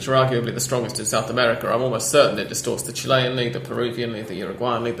leagues, which are arguably the strongest in South America, I'm almost certain it distorts the Chilean league, the Peruvian league, the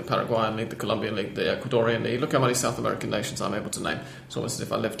Uruguayan league, the Paraguayan league, the Colombian league, the Ecuadorian league. Look how many South American nations I'm able to name. It's almost as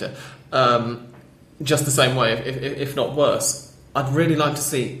if I lived here. Just the same way, if not worse. I'd really like to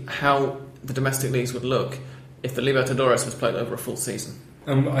see how the domestic leagues would look if the Libertadores was played over a full season.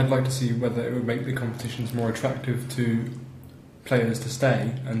 I'd like to see whether it would make the competitions more attractive to players to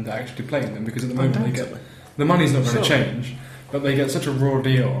stay and actually play in them, because at the moment the money's not going to change, but they get such a raw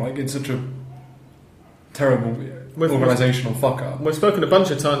deal. Like, it's such a terrible organisational fuck up. We've spoken a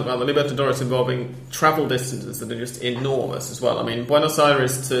bunch of times about the Libertadores involving travel distances that are just enormous as well. I mean, Buenos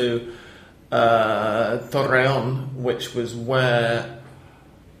Aires to Torreón, which was where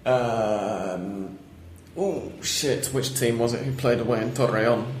which team was it who played away in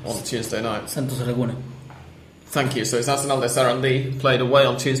Torreón on Tuesday night? Santos Laguna. Thank you. So it's Arsenal de Sarandí played away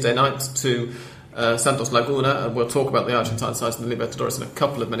on Tuesday night to Santos Laguna, and we'll talk about the Argentine side of the Libertadores in a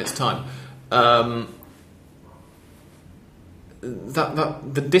couple of minutes' time.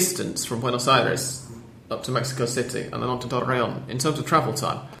 The distance from Buenos Aires up to Mexico City and then on to Torreón, in terms of travel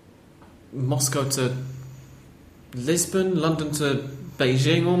time, Moscow to Lisbon, London to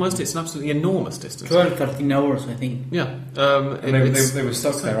Beijing, almost. It's an absolutely enormous distance. 13 hours, I think. Yeah. And they were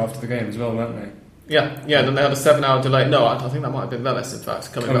stuck there after the game as well, weren't they? Yeah. Then they had a 7-hour delay. No, I think that might have been Vélez, in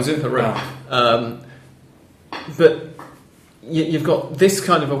fact, coming back to Peru. But you've got this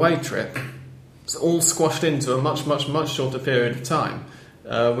kind of away trip. It's all squashed into a much, much, much shorter period of time,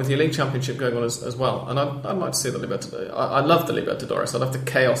 with your league championship going on as well. And I'd like to see the Libertadores. I love the Libertadores. I love the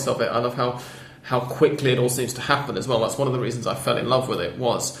chaos of it. I love how quickly it all seems to happen as well. That's one of the reasons I fell in love with it,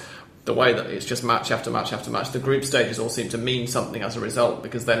 was the way that it's just match after match after match. The group stages all seem to mean something as a result,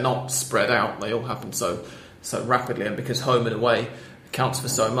 because they're not spread out. They all happen so rapidly, and because home and away counts for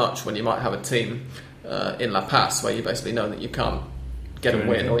so much. When you might have a team in La Paz where you basically know that you can't get a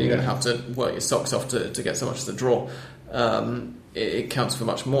win, or you're going to have to work your socks off to get so much as a draw, it counts for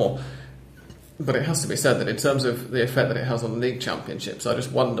much more. But it has to be said that in terms of the effect that it has on the league championships, I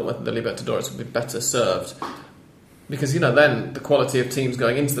just wonder whether the Libertadores would be better served. Because, then the quality of teams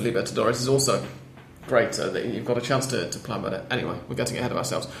going into the Libertadores is also greater. You've got a chance to plan better. Anyway, we're getting ahead of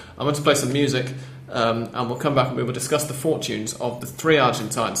ourselves. I'm going to play some music, and we'll come back and we will discuss the fortunes of the three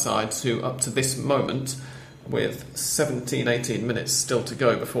Argentine sides who, up to this moment, with 17-18 minutes still to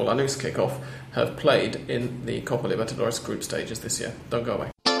go before Lanús kick-off, have played in the Copa Libertadores group stages this year. Don't go away.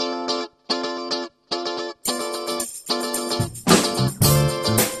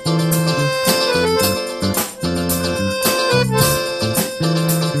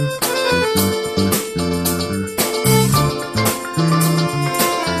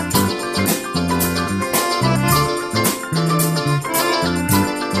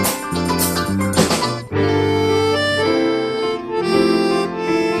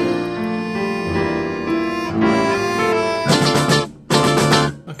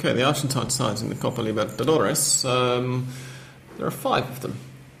 The Argentine sides in the Copa Libertadores, there are 5 of them.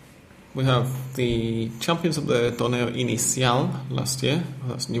 We have the champions of the Torneo Inicial last year,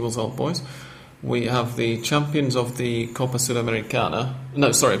 that's Newell's Old Boys. We have the champions of the Copa Sudamericana,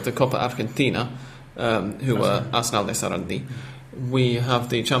 the Copa Argentina, who were Arsenal de Sarandí. We have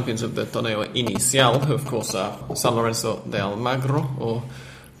the champions of the Torneo Inicial, who of course are San Lorenzo de Almagro, or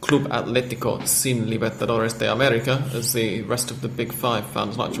Club Atlético Sin Libertadores de América, as the rest of the Big Five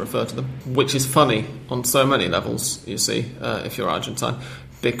fans like to refer to them, which is funny on so many levels, you see, if you're Argentine,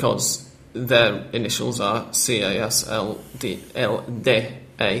 because their initials are CASLDA,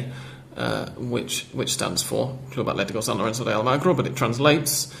 which stands for Club Atlético San Lorenzo de Almagro, but it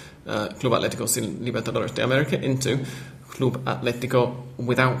translates Club Atlético Sin Libertadores de América into Club Atlético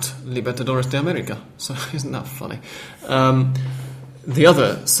without Libertadores de América. So isn't that funny? The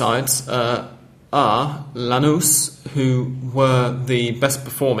other sides are Lanús, who were the best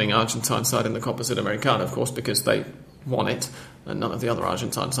performing Argentine side in the Copa Sudamericana, of course, because they won it, and none of the other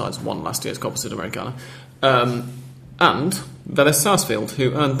Argentine sides won last year's Copa Sudamericana. And Vélez Sarsfield,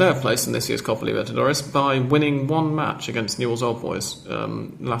 who earned their place in this year's Copa Libertadores by winning one match against Newell's Old Boys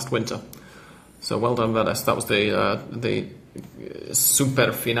last winter. So well done, Vélez. That was the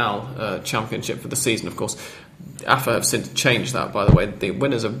Super Final championship for the season, of course. AFA have since changed that, by the way. The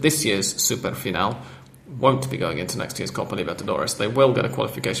winners of this year's Super Final won't be going into next year's Copa Libertadores. They will get a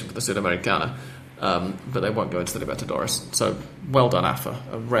qualification for the Sudamericana, but they won't go into the Libertadores. So well done, AFA.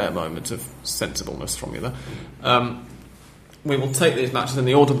 A rare moment of sensibleness from you there. We will take these matches in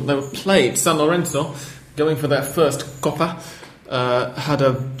the order that they were played. San Lorenzo going for their first Copa had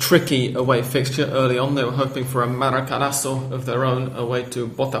a tricky away fixture early on. They were hoping for a Maracanazo of their own away to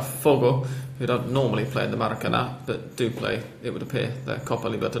Botafogo, who don't normally play in the Maracanã, but do play, it would appear, their Copa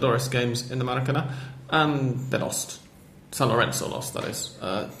Libertadores games in the Maracanã, and they lost. San Lorenzo lost, that is,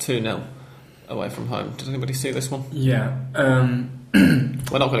 2-0 away from home. Did anybody see this one? Yeah.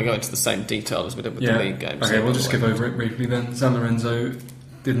 We're not going to go into the same detail as we did with the league games. Okay, we'll just skip over it briefly then. San Lorenzo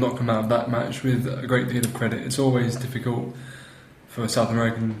did not come out of that match with a great deal of credit. It's always difficult for South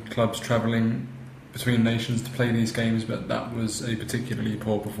American clubs travelling between nations to play these games, but that was a particularly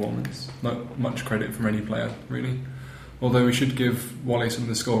poor performance. Not much credit from any player, really. Although we should give Wallison,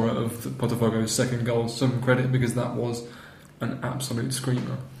 the scorer of Botafogo's second goal, some credit, because that was an absolute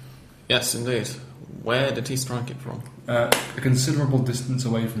screamer. Yes, indeed. Where did he strike it from? A considerable distance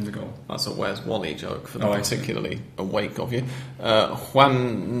away from the goal. That's a Where's Wally joke for the particularly awake of you.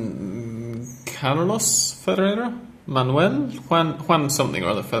 Juan Carlos Ferreira? Juan something or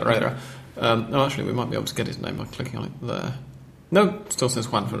other Ferreira. Actually, we might be able to get his name by clicking on it there. No, still says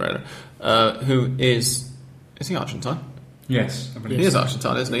Juan Ferreira. Who is he Argentine? Yes, I believe he is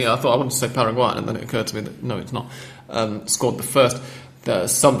Argentine, isn't he? I thought I wanted to say Paraguayan, and then it occurred to me that no, it's not. Scored the first.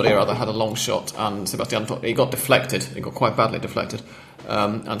 Somebody or other had a long shot, and he got deflected. It got quite badly deflected,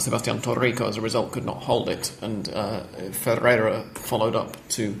 and Sebastian Torrico, as a result, could not hold it. And Ferreira followed up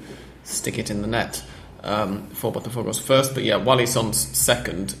to stick it in the net for Botafogo's first. But yeah, Wallison's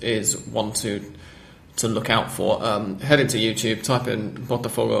second is one to look out for. Head into YouTube, type in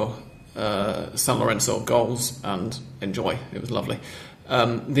Botafogo San Lorenzo goals, and enjoy. It was lovely.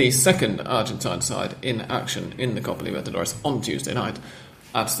 The second Argentine side in action in the Copa Libertadores on Tuesday night,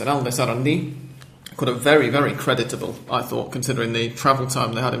 Arsenal de Sarandí, got a very, very creditable, I thought, considering the travel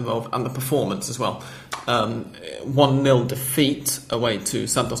time they had involved and the performance as well. 1-0 defeat away to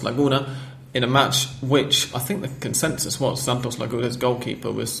Santos Laguna in a match which I think the consensus was Santos Laguna's goalkeeper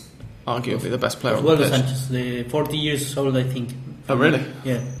was arguably the best player on the pitch. Sanchez, the 40 years old, I think. Oh, really?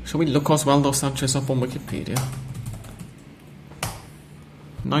 Yeah. Shall we look Osvaldo Sanchez up on Wikipedia?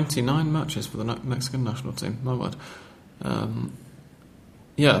 99 matches for the Mexican national team. My word.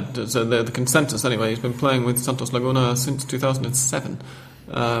 So the consensus anyway, he's been playing with Santos Laguna since 2007.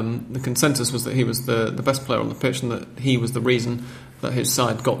 The consensus was that he was the best player on the pitch and that he was the reason that his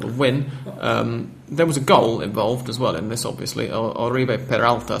side got the win. There was a goal involved as well in this, obviously. Oribe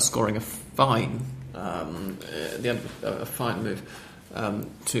Peralta scoring a fine at the end of a fine move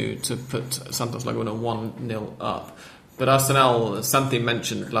to put Santos Laguna 1-0 up. But Arsenal, Santi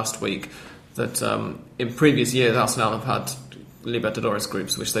mentioned last week that in previous years Arsenal have had Libertadores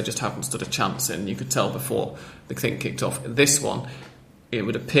groups which they just haven't stood a chance in. You could tell before the thing kicked off. This one, it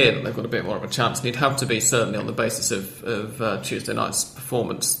would appear that they've got a bit more of a chance, and you'd have to be certainly on the basis of Tuesday night's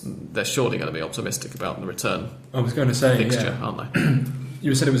performance. They're surely going to be optimistic about the return. I was going to say, fixture, aren't they?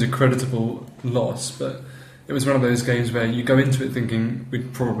 You said it was a creditable loss, but it was one of those games where you go into it thinking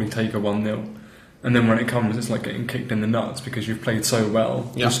we'd probably take a 1-0. And then when it comes, it's like getting kicked in the nuts because you've played so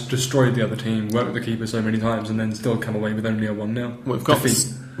well, just destroyed the other team, worked with the keeper so many times, and then still come away with only a 1-0. We've got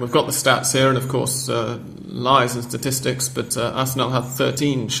the stats here, and of course, lies and statistics, but Arsenal had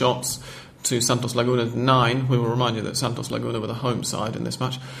 13 shots to Santos Laguna's 9. We will remind you that Santos Laguna were the home side in this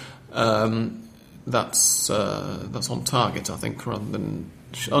match. That's on target, I think, rather than...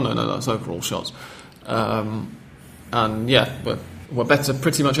 that's overall shots. But... We're better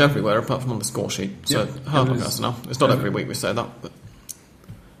pretty much everywhere apart from on the score sheet. So hard luck Arsenal. It's not every week we say that. But.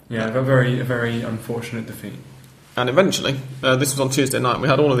 Yeah, a very unfortunate defeat. And eventually, this was on Tuesday night, we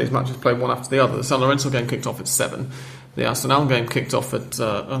had all of these matches played one after the other. The San Lorenzo game kicked off at 7. The Arsenal game kicked off at...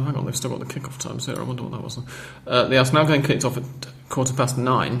 hang on, they've still got the kick-off times here. I wonder what that was. The Arsenal game kicked off at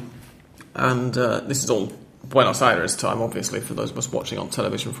 9:15. And this is all Buenos Aires time, obviously, for those of us watching on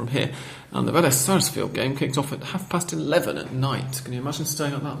television from here. And the Vélez Sarsfield game kicked off at 11:30 at night. Can you imagine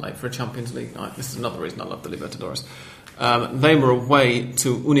staying up that late for a Champions League night? This is another reason I love the Libertadores. They were away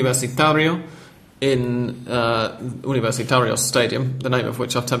to Universitario in Universitario Stadium, the name of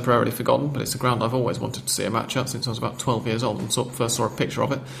which I've temporarily forgotten, but it's a ground I've always wanted to see a match at since I was about 12 years old and first saw a picture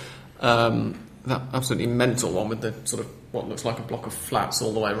of it. That absolutely mental one with the sort of what looks like a block of flats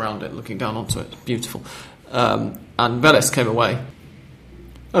all the way around it, looking down onto it. Beautiful. And Vélez came away.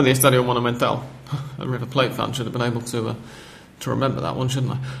 Oh, the Estadio Monumental. A River Plate fan should have been able to remember that one,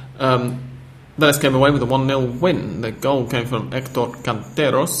 shouldn't I? Vélez came away with a 1-0 win. The goal came from Hector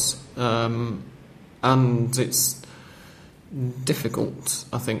Canteros, and it's difficult,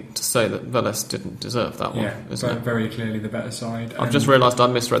 I think, to say that Vélez didn't deserve that one. Isn't it? Very clearly the better side. I've just realised I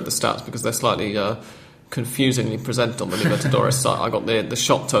misread the stats because they're slightly confusingly presented on the Libertadores site. I got the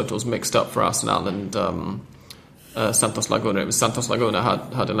shot totals mixed up for Arsenal and Santos Laguna. It was Santos Laguna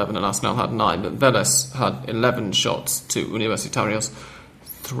had 11 and Arsenal had 9, but Vélez had 11 shots to Universitarios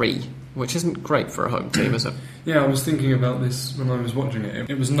 3, which isn't great for a home team, is it? Yeah, I was thinking about this when I was watching it.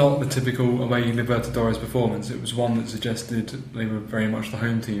 It was not the typical away Libertadores performance. It was one that suggested they were very much the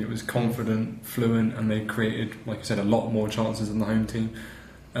home team. It was confident, fluent, and they created, like I said, a lot more chances than the home team.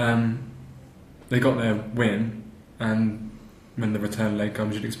 They got their win, and when the return leg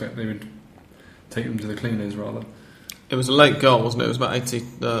comes, you'd expect they would take them to the cleaners, rather. It was a late goal, wasn't it? It was about 80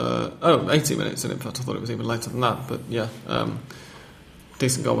 minutes in. In fact, I thought it was even later than that. But yeah,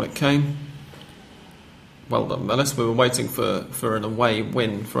 decent goal when it came. Well done, Vélez. We were waiting for an away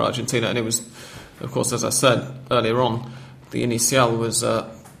win for Argentina, and it was, of course, as I said earlier on, the Inicial was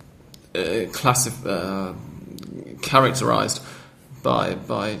characterised by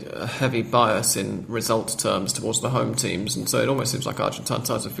a heavy bias in result terms towards the home teams, and so it almost seems like Argentine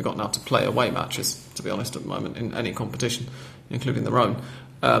sides have forgotten how to play away matches, to be honest, at the moment, in any competition, including their own.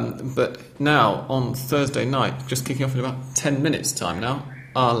 But now, on Thursday night, just kicking off in about 10 minutes' time now,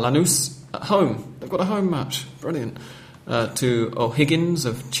 are Lanús at home. They've got a home match. Brilliant. To O'Higgins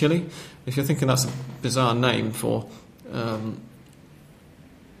of Chile. If you're thinking that's a bizarre name for a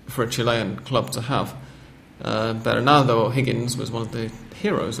Chilean club to have, Bernardo O'Higgins was one of the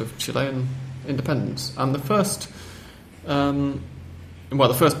heroes of Chilean independence and the first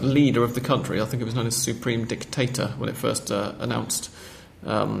leader of the country. I think it was known as Supreme Dictator when it first announced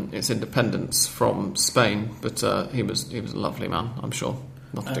its independence from Spain, but he was a lovely man, I'm sure,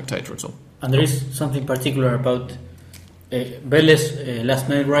 not a dictator at all. And there is something particular about Vélez last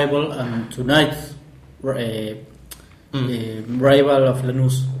night rival and tonight's rival of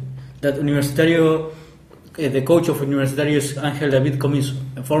Lanús, that Universitario. The coach of Universitario is Ángel David Comiso,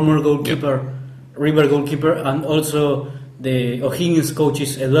 a former goalkeeper, River goalkeeper, and also the O'Higgins coach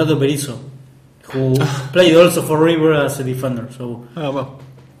is Eduardo Berizzo, who played also for River as a defender. So,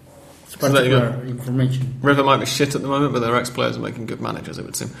 it's particular information. River might be shit at the moment, but their ex-players are making good managers, it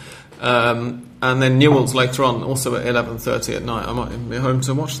would seem. And then Newell's later on, also at 11:30 at night. I might even be home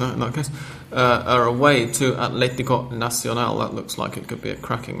to watch that in that case. Are away to Atlético Nacional. That looks like it could be a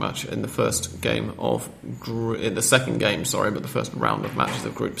cracking match in the first game of in the second game, but the first round of matches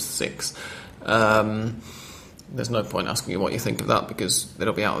of Group 6. There's no point asking you what you think of that because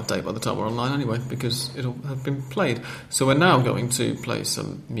it'll be out of date by the time we're online anyway, because it'll have been played. So we're now going to play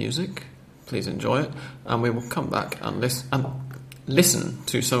some music. Please enjoy it, and we will come back and listen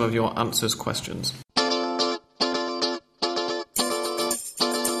to some of your answers questions.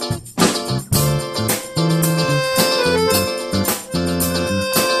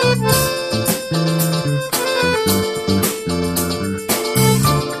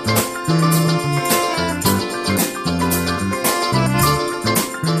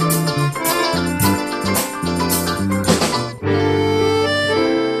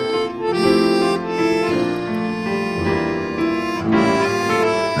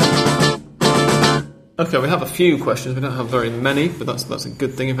 Okay, we have a few questions. We don't have very many, but that's a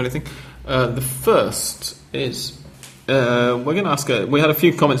good thing, if anything. The first is we're going to ask. We had a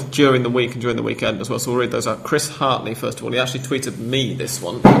few comments during the week and during the weekend as well, so we'll read those out. Chris Hartley, first of all, he actually tweeted me this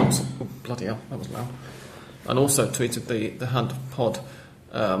one. Oh, bloody hell, that was loud. And also tweeted the Hand of Pod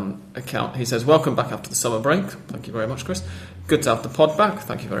account. He says, "Welcome back after the summer break." Thank you very much, Chris. Good to have the pod back.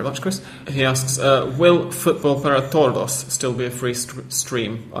 Thank you very much, Chris. He asks, will Football para Todos still be a free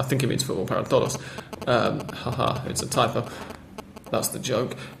stream? I think he means Football para Todos. It's a typo. That's the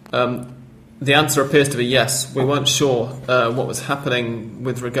joke. The answer appears to be yes. We weren't sure what was happening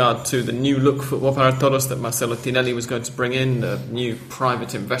with regard to the new look Football para Todos that Marcelo Tinelli was going to bring in, the new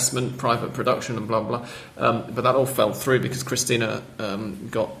private investment, private production and blah, blah. But that all fell through because Cristina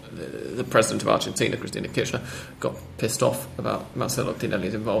the president of Argentina, Cristina Kirchner, got pissed off about Marcelo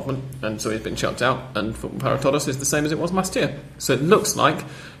Tinelli's involvement, and so he's been chucked out, and Football para Todos is the same as it was last year. So it looks like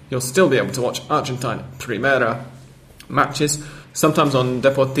you'll still be able to watch Argentine Primera matches, sometimes on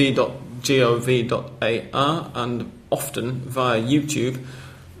deporti.gov.ar and often via YouTube,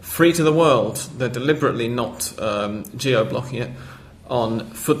 free to the world. They're deliberately not geo-blocking it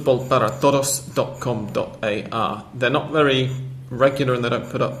on futbolparatodos.com.ar. They're not very regular and they don't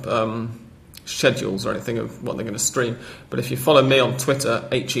put up schedules or anything of what they're going to stream, but if you follow me on Twitter,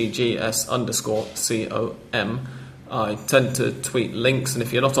 HEGS_COM, I tend to tweet links, and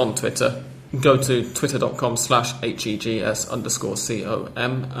if you're not on Twitter, go to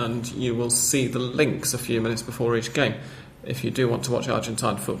twitter.com/HEGS_COM and you will see the links a few minutes before each game if you do want to watch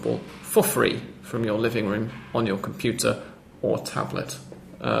Argentine football for free from your living room, on your computer or tablet.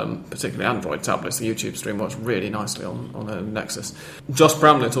 particularly Android tablets. The YouTube stream works really nicely on a Nexus. Josh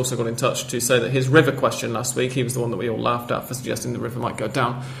Bramlett also got in touch to say that his River question last week, he was the one that we all laughed at for suggesting the River might go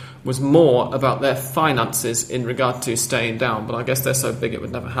down, was more about their finances in regard to staying down, but I guess they're so big it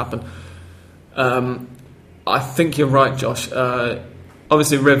would never happen. I think you're right, Josh.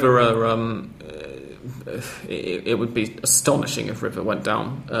 Obviously, River are... it would be astonishing if River went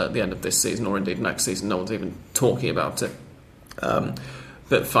down at the end of this season, or indeed next season. No one's even talking about it.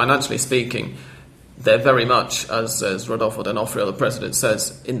 But financially speaking, they're very much, as Rodolfo D'Onofrio, the president,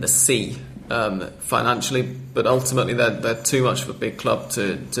 says, in the sea financially. But ultimately, they're too much of a big club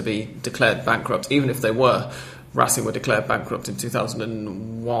to be declared bankrupt. Even if they were, Racing were declared bankrupt in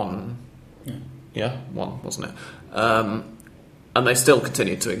 2001. Yeah, one, wasn't it? And they still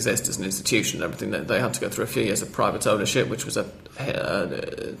continued to exist as an institution and everything. They had to go through a few years of private ownership, which was a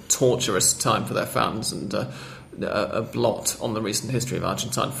torturous time for their fans and a blot on the recent history of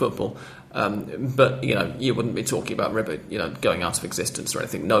Argentine football. But, you wouldn't be talking about River, going out of existence or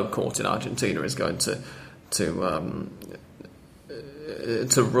anything. No court in Argentina is going to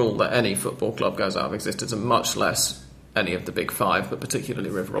rule that any football club goes out of existence, and much less any of the big five, but particularly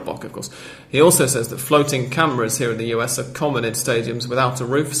River or Boca, of course. He also says that floating cameras here in the US are common in stadiums without a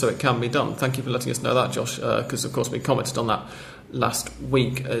roof, so it can be done. Thank you for letting us know that, Josh, because, of course, we commented on that last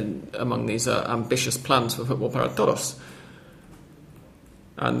week among these ambitious plans for Football para Todos.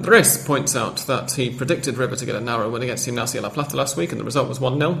 Andres points out that he predicted River to get a narrow win against Gimnasia La Plata last week, and the result was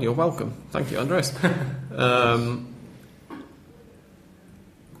 1-0. You're welcome. Thank you, Andres.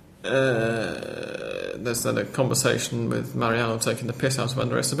 There's then a conversation with Mariano taking the piss out of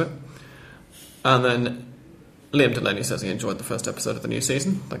Andres a bit. And then Liam Delaney says he enjoyed the first episode of the new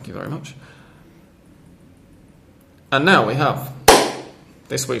season. Thank you very much. And now we have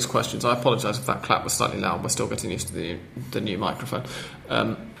this week's questions. I apologise if that clap was slightly loud. We're still getting used to the new microphone.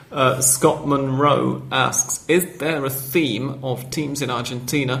 Scott Monroe asks, is there a theme of teams in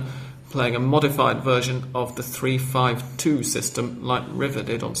Argentina playing a modified version of the 3-5-2 system like River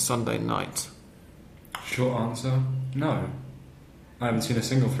did on Sunday night? Short answer, no. I haven't seen a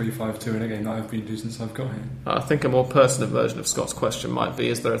single 3-5-2 in a game that I've been to since I've got here. I think a more personal version of Scott's question might be,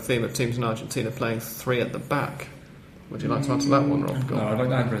 is there a theme of teams in Argentina playing three at the back? Would you like to answer that one, Rob? No, I'd like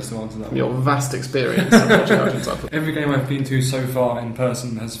Andres to answer that one. Your vast experience of watching Argentine football. Every game I've been to so far in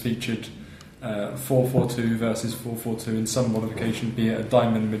person has featured 4-4-2 versus 4-4-2 in some modification, be it a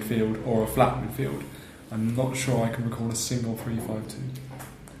diamond midfield or a flat midfield. I'm not sure I can recall a single 3-5-2.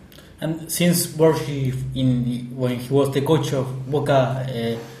 And since Borgi, when he was the coach of Boca,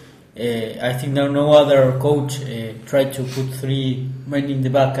 I think no other coach tried to put three men in the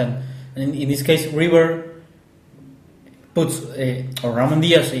back, and in this case River puts, or Ramon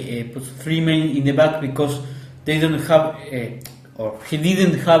Diaz puts three men in the back because they don't have, or he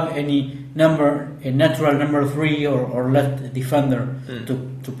didn't have any natural number 3 or left defender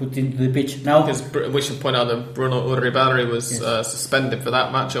to put into the pitch. Now, we should point out that Bruno Uribarri was suspended for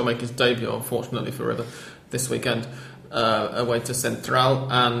that match. He'll make his debut, unfortunately, for River this weekend away to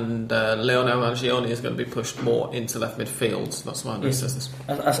Central, and Leonel Mangione is going to be pushed more into left midfield. That's why Andres says this.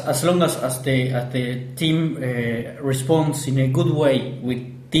 As long as the team responds in a good way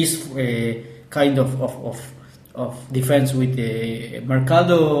with this kind of defense, with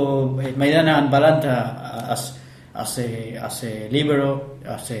Mercado, Maidana and Balanta as a libero,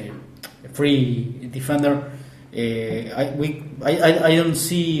 as a free defender, I don't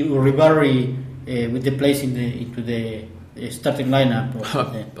see Uribarri with the place into the starting lineup.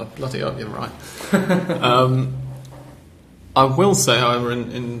 Bloody hope you're right. I will say, however,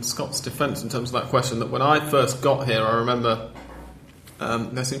 in Scott's defence in terms of that question, that when I first got here, I remember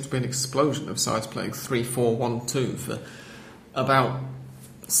there seemed to be an explosion of sides playing 3-4-1-2 for about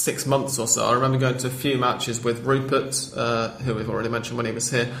 6 months or so. I remember going to a few matches with Rupert, who we've already mentioned when he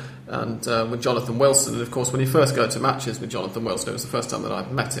was here, and with Jonathan Wilson. And of course, when you first go to matches with Jonathan Wilson, it was the first time that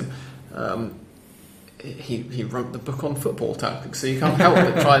I'd met him. He wrote the book on football tactics, so you can't help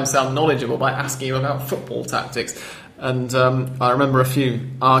but try and sound knowledgeable by asking him about football tactics. And I remember a few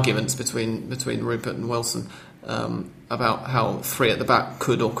arguments between Rupert and Wilson about how three at the back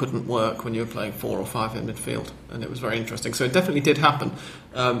could or couldn't work when you were playing 4 or 5 in midfield, and it was very interesting. So it definitely did happen,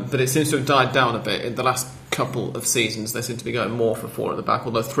 but it seems to have died down a bit in the last couple of seasons. They seem to be going more for 4 at the back,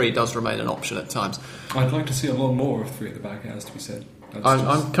 although 3 does remain an option at times. I'd like to see a lot more of 3 at the back, it has to be said.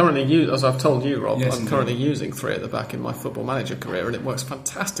 I'm currently, as I've told you, Rob, yes, I'm currently using 3 at the back in my Football Manager career, and it works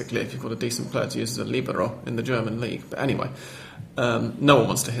fantastically if you've got a decent player to use as a libero in the German league. But anyway, no one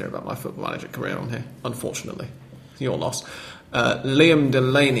wants to hear about my Football Manager career on here, unfortunately. Your loss. Liam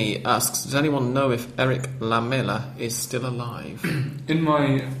Delaney asks, does anyone know if Eric Lamela is still alive? In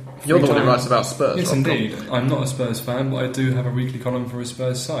my You're the one who writes about Spurs. Yes, indeed. I'm not a Spurs fan, but I do have a weekly column for a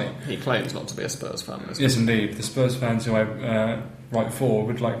Spurs site. He claims not to be a Spurs fan. Yes, indeed. The Spurs fans who I write for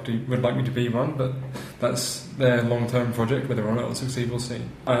would like me to be one, but that's their long-term project. Whether or not it'll succeed, we'll see.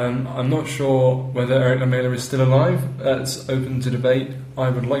 I'm not sure whether Eric Lamela is still alive. That's open to debate. I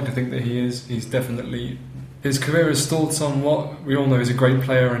would like to think that he is. He's definitely... His career has stalled somewhat. We all know he's a great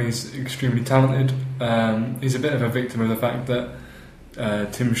player and he's extremely talented. He's a bit of a victim of the fact that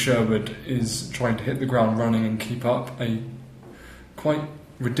Tim Sherwood is trying to hit the ground running and keep up a quite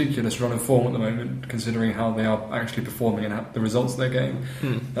ridiculous run of form at the moment, considering how they are actually performing and the results of their game.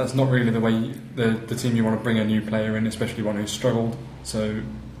 That's not really the way the team you want to bring a new player in, especially one who's struggled. So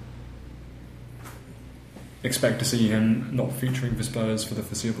expect to see him not featuring for Spurs for the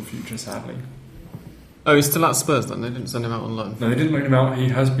foreseeable future, sadly. Oh, he's still at Spurs then? They didn't send him out on loan? No, they didn't loan him out. He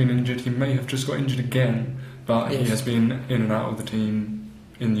has been injured. He may have just got injured again, but he has been in and out of the team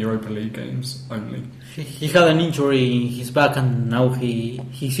in the Europa League games only. He had an injury in his back, and now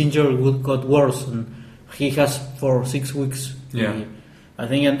his injury got worse, and he has for 6 weeks. Yeah. I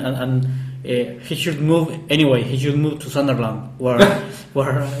think, and he should move anyway. He should move to Sunderland, where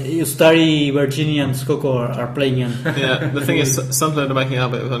Ustari, Virginia, and Skoko are playing. Yeah, the thing is, Sunderland are making a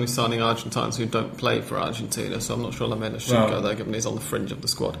habit of only signing Argentines who don't play for Argentina, so I'm not sure Lamela should go there, given he's on the fringe of the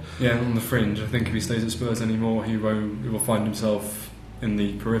squad. Yeah, on the fringe. I think if he stays at Spurs anymore, he will find himself in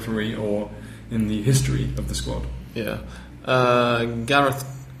the periphery or in the history of the squad. Yeah. Gareth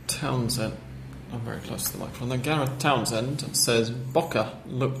Townsend. I'm very close to the microphone there. Gareth Townsend says Boca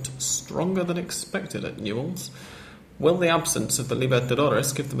looked stronger than expected at Newell's. Will the absence of the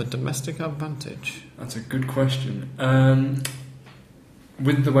Libertadores give them a domestic advantage? That's a good question.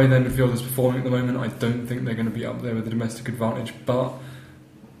 With the way their midfield is performing at the moment, I don't think they're going to be up there with the domestic advantage, but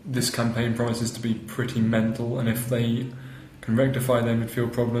this campaign promises to be pretty mental, and if they can rectify their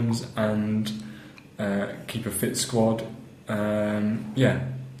midfield problems and keep a fit squad,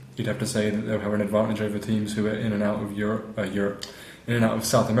 you'd have to say that they'll have an advantage over teams who are in and out of in and out of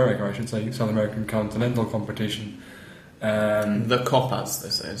South America, I should say, South American continental competition. The Copas, they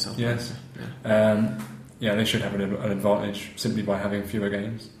say in South America. Yes. They should have an advantage simply by having fewer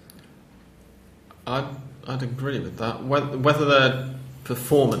games. I'd agree with that. Whether their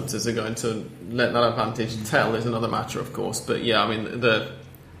performances are going to let that advantage tell is another matter, of course. But yeah, I mean, the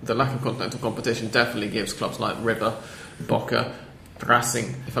lack of continental competition definitely gives clubs like River, Boca,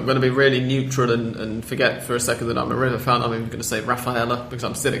 Racing. If I'm going to be really neutral and forget for a second that I'm a River fan, I'm even going to say Rafaela, because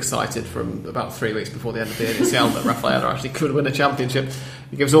I'm still excited from about 3 weeks before the end of the NCL that Rafaela actually could win a championship.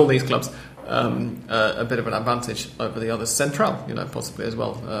 It gives all these clubs a bit of an advantage over the others. Central, possibly as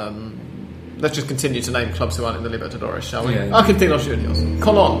well. Let's just continue to name clubs who aren't in the Libertadores, shall we? Yeah. Argentinos Juniors,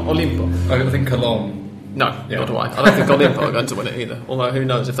 Colón, Olimpo. I think Colón. No, nor do I. I don't think Olimpo are going to win it either. Although, who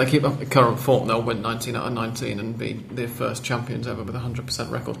knows, if they keep up the current form, they'll win 19 out of 19 and be their first champions ever with a 100%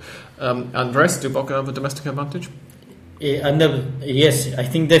 record. Andres, do Boca have a domestic advantage? Yes, I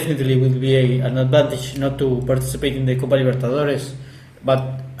think definitely will be an advantage not to participate in the Copa Libertadores,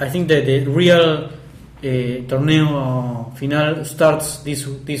 but I think that the real torneo final starts this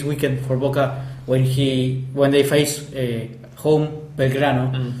weekend for Boca when they face home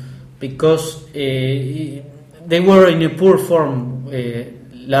Belgrano. Because they were in a poor form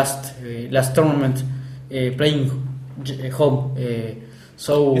last tournament, playing home.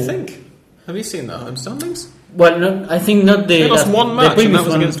 So you think? Have you seen their home standings? Well, no, I think not the. They lost one match, and that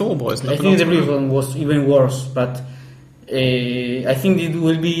was against All Boys. I think the previous one was even worse, but I think it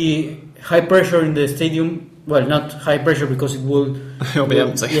will be high pressure in the stadium. Well, not high pressure because it will. It'll be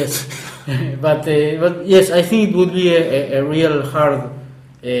empty. Yes, but yes, I think it would be a real hard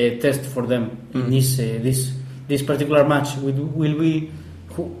test for them in this particular match, which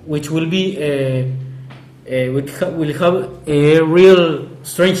will have a real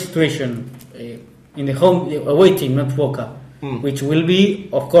strange situation in the home away team, not Boca, which will be,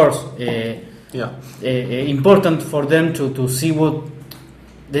 of course, important for them to see what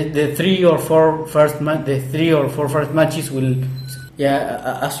the 3 or 4 first matches will.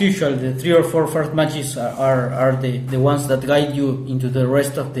 Yeah, as usual, the 3 or 4 first matches are the ones that guide you into the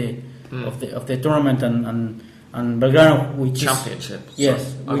rest of the tournament and Belgrano, which championship. Is,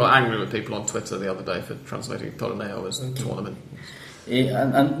 yes, I got angry with people on Twitter the other day for translating Torneo as tournament,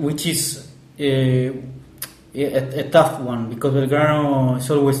 and which is a tough one because Belgrano is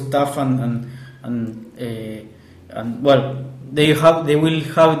always tough and well, they will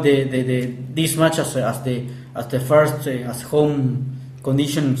have this match as the first as home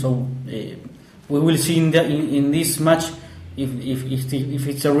condition. So we will see in this match if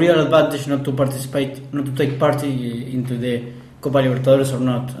it's a real advantage not to participate, not to take part into the Copa Libertadores or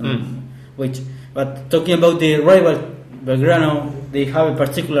not. But talking about the rival Belgrano, they have a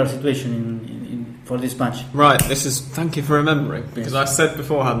particular situation for this match. Right. Thank you for remembering, because I said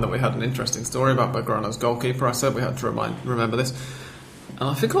beforehand that we had an interesting story about Belgrano's goalkeeper. I said we had to remember this, and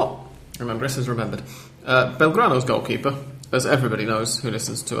I forgot. Remember, this is remembered. Belgrano's goalkeeper, as everybody knows who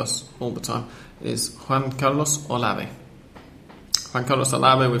listens to us all the time, is Juan Carlos Olave. Juan Carlos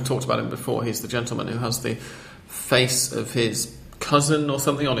Olave, we've talked about him before. He's the gentleman who has the face of his cousin or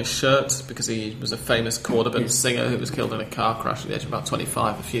something on his shirt, because he was a famous Cordoban singer who was killed in a car crash at the age of about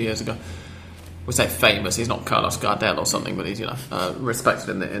 25 a few years ago. We say famous, he's not Carlos Gardel or something, but he's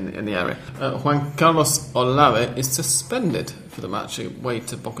respected in the area. Juan Carlos Olave is suspended for the match away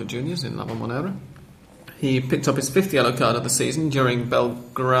to Boca Juniors in La Bombonera. He picked up his 5th yellow card of the season during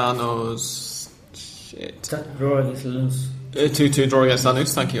Belgrano's 2-2 draw against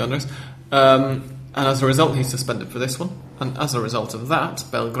Lanús. Thank you, Andres. And as a result, he's suspended for this one. And as a result of that,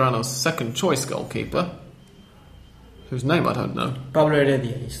 Belgrano's second choice goalkeeper, whose name I don't know. Pablo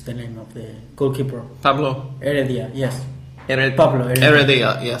Heredia is the name of the goalkeeper. Pablo Heredia, yes. Pablo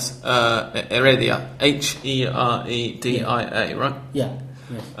Heredia, yes. Heredia, Heredia, right? Yeah.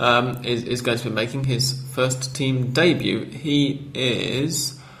 Yes. Is going to be making his first team debut. He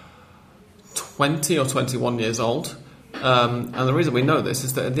is 20 or 21 years old. And the reason we know this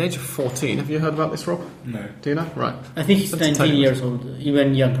is that at the age of 14, have you heard about this, Rob? No. Do you know? Right. I think he's 19 years old,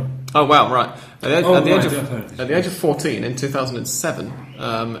 even younger. Oh, wow, right. At the age of 14, in 2007,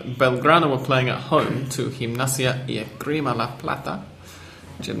 Belgrano were playing at home to Gimnasia y Esgrima La Plata,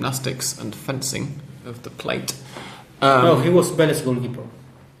 gymnastics and fencing of the plate. No, he was Vélez goalkeeper.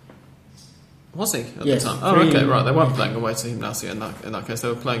 Was he at yes, the time? Oh, okay, right. They weren't playing away to Gimnasia in that case. They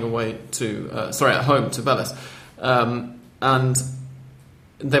were playing away to at home to Vélez. And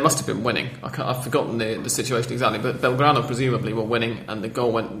they must have been winning. I've forgotten the situation exactly, but Belgrano presumably were winning, and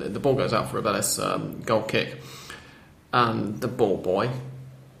the ball goes out for a Vélez goal kick, and the ball boy,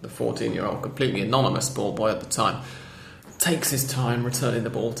 the 14-year-old, completely anonymous ball boy at the time, takes his time returning the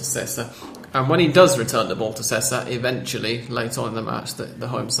ball to César, and when he does return the ball to César, eventually later on in the match, the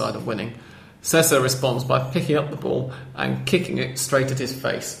home side are winning. César responds by picking up the ball and kicking it straight at his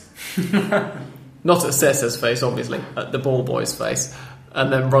face. Not at César's face, obviously, at the ball boy's face,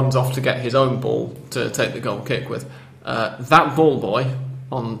 and then runs off to get his own ball to take the goal kick with. That ball boy,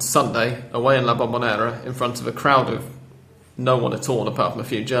 on Sunday, away in La Bombonera, in front of a crowd of no one at all, apart from a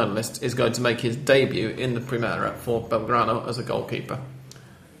few journalists, is going to make his debut in the Primera for Belgrano as a goalkeeper.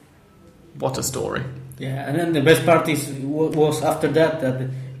 What a story. Yeah, and then the best part was after that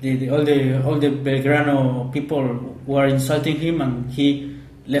all the Belgrano people were insulting him, and he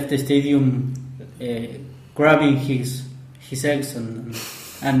left the stadium grabbing his eggs and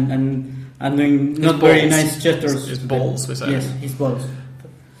doing not very nice gestures. His balls, we say. Yes, his balls.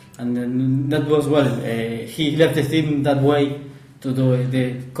 And then that was he left the stadium that way to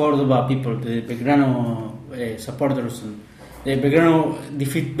the Cordoba people, the Belgrano supporters. And the Belgrano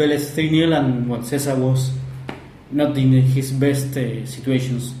defeat Vélez 3-0, and César was not in his best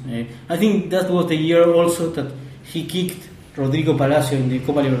situations. I think that was the year also that he kicked Rodrigo Palacio in the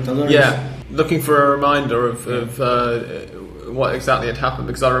Copa Libertadores. Yeah, looking for a reminder of what exactly had happened,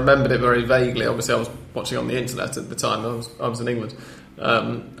 because I remembered it very vaguely. Obviously, I was watching on the internet at the time. I was in England.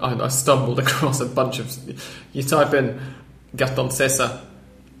 I stumbled across a bunch of... You type in Gaston César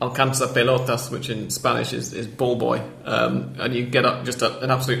alcanza pelotas, which in Spanish is ball boy, and you get up just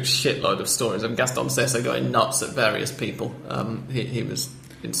an absolute shitload of stories of Gaston César going nuts at various people. He was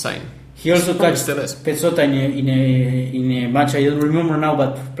insane. He also catched Pezzotto in a match I don't remember now,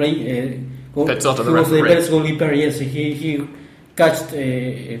 but Pezzotto, he was the best goalkeeper. Yes, he catched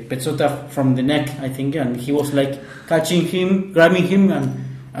Pezzotto from the neck, I think, and he was like catching him, grabbing him,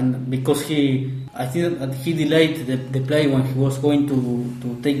 and because I think that he delayed the play when he was going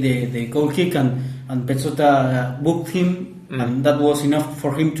to take the goal kick, and Pezzotto booked him, and that was enough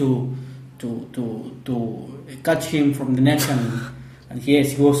for him to catch him from the neck, and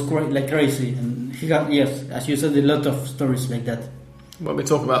yes, he was like crazy, and he had, yes, as you said, a lot of stories like that. When we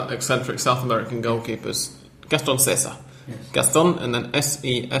talk about eccentric South American goalkeepers, Gaston César. Yes. Gaston, and then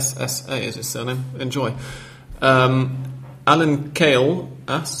Sessa is his surname. Enjoy. Alan Cale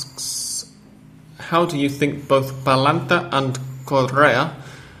asks, how do you think both Balanta and Correa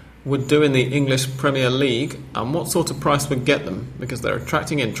would do in the English Premier League, and what sort of price would get them? Because they're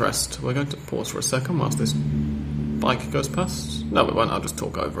attracting interest. We're going to pause for a second whilst this bike goes past? No, we won't. I'll just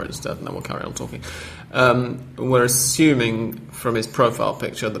talk over it instead, and then we'll carry on talking. We're assuming from his profile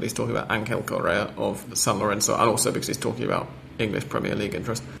picture that he's talking about Ángel Correa of San Lorenzo, and also because he's talking about English Premier League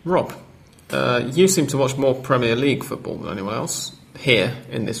interest. Rob, you seem to watch more Premier League football than anyone else here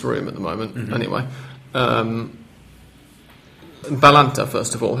in this room at the moment. Anyway, Balanta,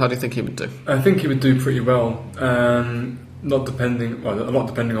 first of all, how do you think he would do? I think he would do pretty well. A lot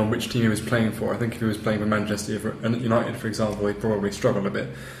depending on which team he was playing for. I think if he was playing for Manchester United, for example, he'd probably struggle a bit.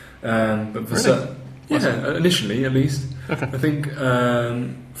 But for initially at least. Okay. I think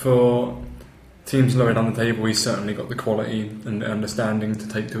for teams lower down the table, he's certainly got the quality and understanding to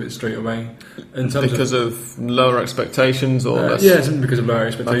take to it straight away. Because of lower expectations, or less? Yeah, simply because of lower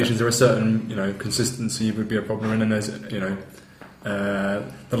expectations. Okay. There are certain, consistency would be a problem, and then there's,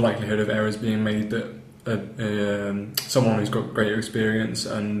 the likelihood of errors being made that someone who's got greater experience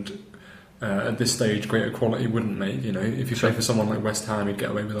and at this stage greater quality wouldn't make. If you play for someone like West Ham, he'd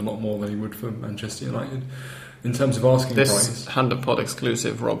get away with a lot more than he would for Manchester United. In terms of asking price, this Hand of Pod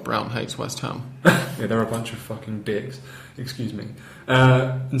exclusive: Rob Brown hates West Ham. Yeah, they're a bunch of fucking dicks. Excuse me.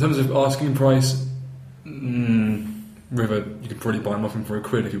 In terms of asking price, River, you could probably buy him off him for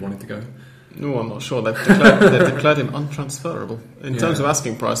 £1 if you wanted to go. No, I'm not sure. They've declared him untransferable. In terms of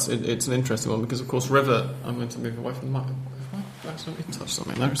asking price, it's an interesting one because, of course, River... I'm going to move away from the mic. If I accidentally touch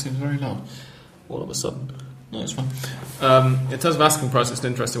something there, it seems very loud. All of a sudden. No, it's fine. In terms of asking price, it's an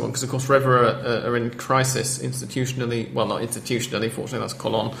interesting one because, of course, River are in crisis institutionally. Well, not institutionally, fortunately, that's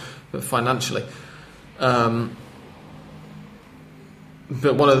Colón, but financially. But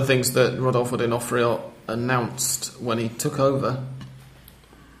one of the things that Rodolfo D'Onofrio announced when he took over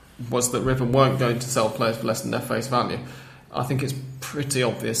was that River weren't going to sell players for less than their face value. I think it's pretty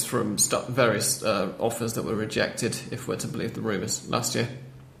obvious from various offers that were rejected, if we're to believe the rumours last year,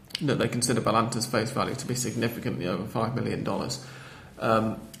 that they consider Balanta's face value to be significantly over $5 million.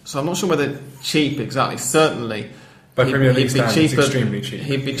 So I'm not sure whether cheap exactly. Certainly, by Premier League standards, it's extremely cheap.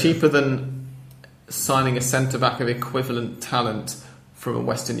 He'd be cheaper than signing a centre-back of equivalent talent from a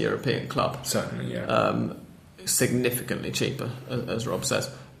Western European club. Certainly, yeah. Significantly cheaper, as Rob says.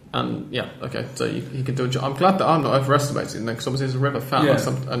 And so he can do a job. I'm glad that I'm not overestimating him, because obviously as a River fan,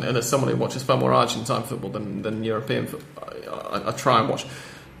 and as someone who watches far more Argentine football than European football, I try and watch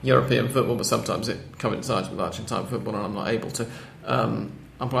European football, but sometimes it coincides with Argentine football and I'm not able to.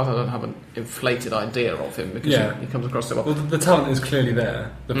 I'm glad I don't have an inflated idea of him, because he comes across so well. Well, the talent is clearly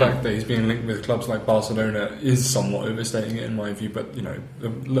there. The fact that he's being linked with clubs like Barcelona is somewhat overstating it in my view, but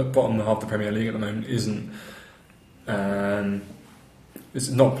the bottom half of the Premier League at the moment isn't... it's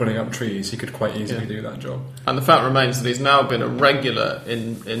not putting up trees. He could quite easily do that job. And the fact remains that he's now been a regular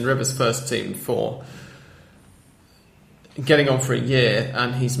in River's first team for getting on for a year,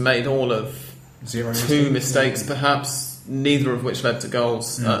 and he's made all of two mistakes perhaps, neither of which led to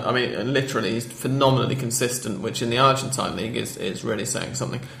goals. Literally he's phenomenally consistent, which in the Argentine League is really saying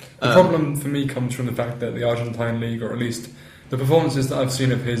something. The problem for me comes from the fact that the Argentine League, or at least the performances that I've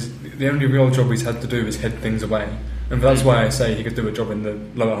seen of his, the only real job he's had to do is head things away. And that's why I say he could do a job in the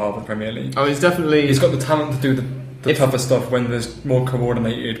lower half of the Premier League. Oh, he's got the talent to do the tougher stuff when there's more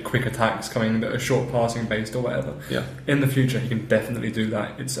coordinated, quick attacks coming that are short passing based or whatever. Yeah. In the future, he can definitely do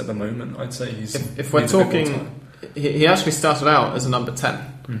that. It's at the moment, I'd say he's... If we're talking... He actually started out as a number 10.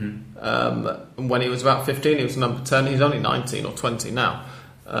 Mm-hmm. When he was about 15, he was a number 10. He's only 19 or 20 now.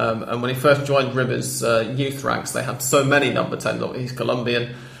 And when he first joined River's youth ranks, they had so many number 10. Look, he's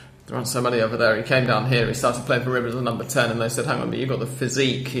Colombian. There aren't so many over there. He came down here, he started playing for River as a number 10, and they said, hang on, but you've got the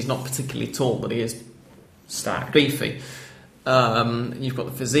physique. He's not particularly tall, but he is stacked, beefy. You've got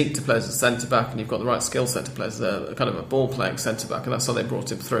the physique to play as a centre-back, and you've got the right skill set to play as a kind of a ball-playing centre-back, and that's how they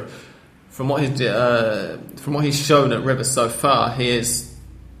brought him through. From what he's shown at River so far, he is,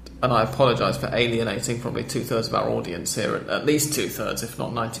 and I apologise for alienating probably 2/3 of our audience here, at least 2/3, if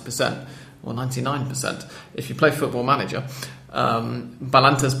not 90%, or 99%. If you play Football Manager,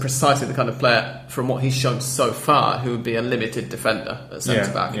 Balanta's precisely the kind of player, from what he's shown so far, who would be a limited defender at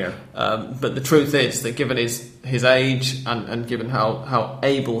centre-back. But the truth is that given his age and given how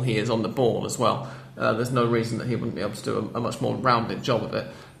able he is on the ball as well, there's no reason that he wouldn't be able to do a much more rounded job of it.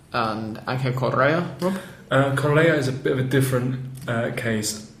 And Ángel Correa, Rob? Correa is a bit of a different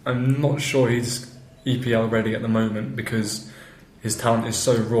case. I'm not sure he's EPL ready at the moment because his talent is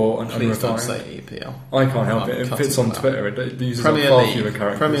so raw and Please unrefined. Don't say EPL. I can't help it. It fits on Twitter. It uses Premier far League. fewer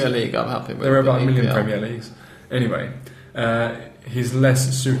characters. Premier League, I'm happy with. There are about 1 million EPL. Premier Leagues. Anyway, he's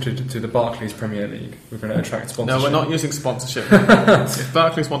less suited to the Barclays Premier League. We're going to attract sponsorship. No, we're not using sponsorship. If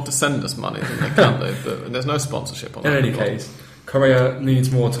Barclays want to send us money, then they can do, but there's no sponsorship on that. In any case, Correa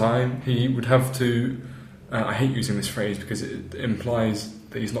needs more time. He would have to I hate using this phrase because it implies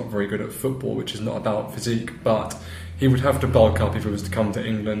that he's not very good at football, which is not about physique, but he would have to bulk up if he was to come to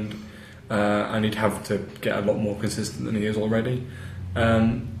England, and he'd have to get a lot more consistent than he is already.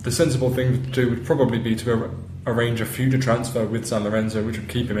 The sensible thing to do would probably be to arrange a future transfer with San Lorenzo, which would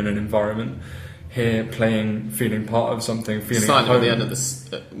keep him in an environment here, playing, feeling part of something, feeling Sign at him at home. the end of this,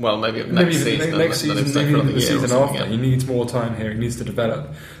 maybe next season. Next season, maybe even the season after. Yeah. He needs more time here. He needs to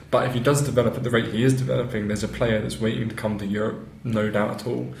develop. But if he does develop at the rate he is developing, there's a player that's waiting to come to Europe, no doubt at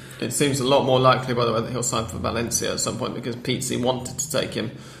all. It seems a lot more likely, by the way, that he'll sign for Valencia at some point, because Pizzi wanted to take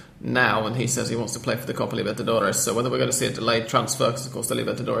him now, and he says he wants to play for the Copa Libertadores. So whether we're going to see a delayed transfer, because of course the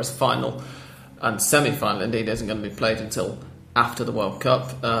Libertadores final and semi-final indeed isn't going to be played until after the World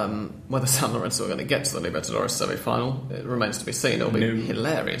Cup, whether San Lorenzo are going to get to the Libertadores semi-final, it remains to be seen. It'll be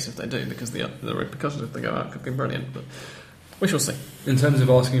hilarious if they do, because the repercussions if they go out could be brilliant, but we shall see. In terms of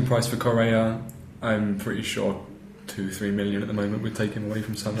asking price for Correa, I'm pretty sure 2-3 million at the moment would take him away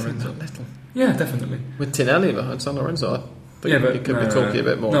from San Lorenzo. Isn't that little? Yeah, definitely. With Tinelli behind San Lorenzo, I think But you could be talking a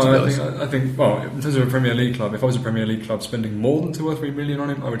bit more. No, I think. Well, in terms of a Premier League club, if I was a Premier League club spending more than 2 or 3 million on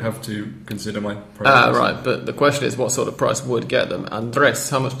him, I would have to consider my priorities. Right, but the question is, what sort of price would get them?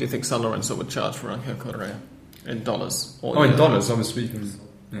 Andres, how much do you think San Lorenzo would charge for Angel Correa in dollars? Or in dollars. I was speaking.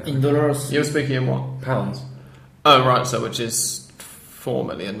 Yeah. In dollars. You were speaking in what? Pounds. Oh, right. So which is 4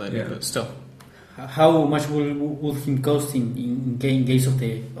 million, maybe, Yeah. but still. How much would him cost in case of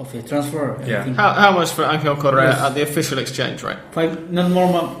the transfer? Yeah. I think How much for Angel Correa Yes. at the official exchange rate? not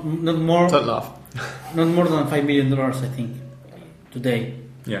more Don't laugh. not more than $5 million, I think, today.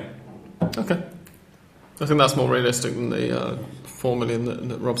 Yeah. Okay. I think that's more realistic than the 4 million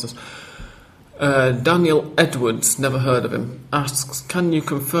that Rob says. Daniel Edwards, never heard of him, asks, can you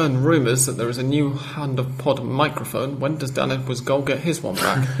confirm rumours that there is a new Hand of Pod microphone? When does Dan Edwards' goal get his one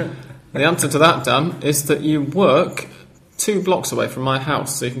back? The answer to that, Dan, is that you work 2 blocks away from my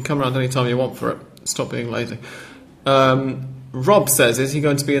house, so you can come around any time you want for it. Stop being lazy. Rob says, is he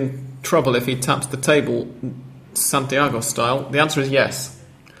going to be in trouble if he taps the table Santiago style? The answer is yes.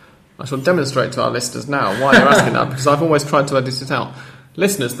 I shall demonstrate to our listeners now why you're asking that, because I've always tried to edit it out.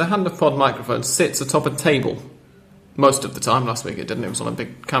 Listeners, the Hand of Pod microphone sits atop a table most of the time. Last week it didn't, it was on a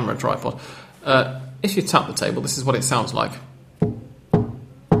big camera tripod. If you tap the table, this is what it sounds like.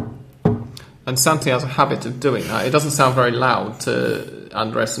 And Santi has a habit of doing that. It doesn't sound very loud to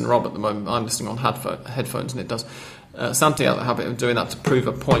Andres and Rob at the moment. I'm listening on headphones and it does. Santi has a habit of doing that to prove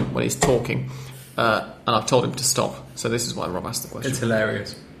a point when he's talking. And I've told him to stop. So this is why Rob asked the question. It's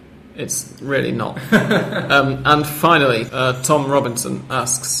hilarious. It's really not. And finally, Tom Robinson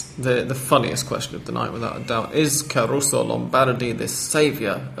asks the funniest question of the night, without a doubt. Is Caruso Lombardi the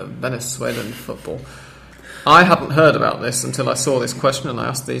saviour of Venezuelan football? I hadn't heard about this until I saw this question, and I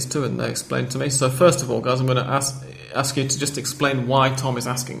asked these two, and they explained to me. So first of all, guys, I'm going to ask you to just explain why Tom is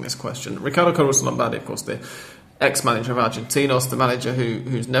asking this question. Ricardo Caruso Lombardi, of course, the ex-manager of Argentinos, the manager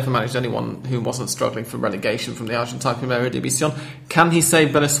who's never managed anyone who wasn't struggling for relegation from the Argentine Primera División. Can he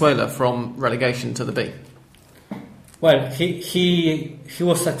save Venezuela from relegation to the B? Well, he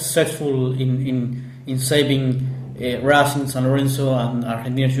was successful in saving Racing, San Lorenzo, and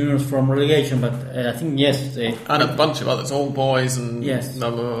Argentinos Juniors from relegation, but I think yes. And a bunch of others, all boys and yes, blah,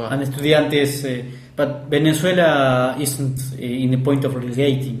 blah, blah. and Estudiantes. But Venezuela isn't in the point of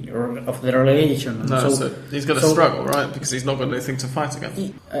relegating or of the relegation. No, so he's going to struggle, right? Because he's not got anything to fight against.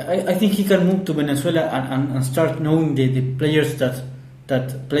 I think he can move to Venezuela and start knowing the players that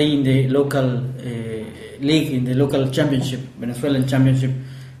play in the local league, in the local championship, Venezuelan championship.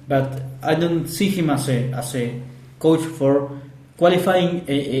 But I don't see him as a coach for qualifying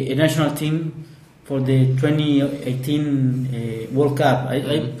a national team for the 2018 World Cup.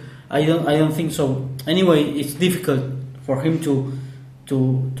 I don't think so. Anyway, it's difficult for him to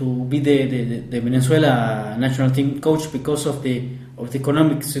be the Venezuela national team coach because of the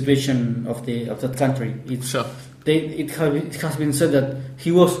economic situation of that country. It has been said that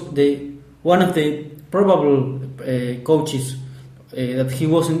he was one of the probable coaches that he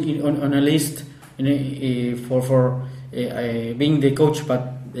wasn't on a list for being the coach,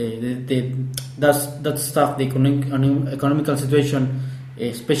 but that stuff, the economical situation,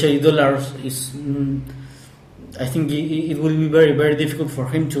 especially dollars, is. I think it will be very, very difficult for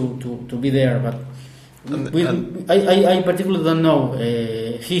him to be there. But I particularly don't know.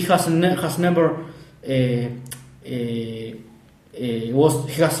 He has never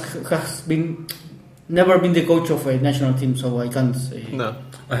never been the coach of a national team, so I can't say. No,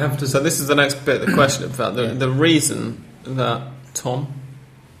 I have to. So this is the next bit of the question. In fact, the reason that Tom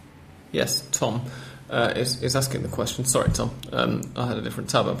is asking the question. Sorry, Tom. I had a different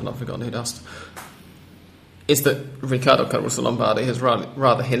tab up and I've forgotten who'd asked. is that Riccardo Caruso Lombardi has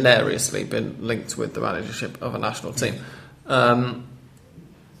rather hilariously been linked with the managership of a national team.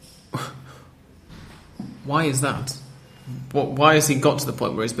 Why is that? Why has he got to the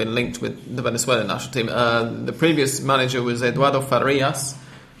point where he's been linked with the Venezuelan national team? The previous manager was Eduardo Farias.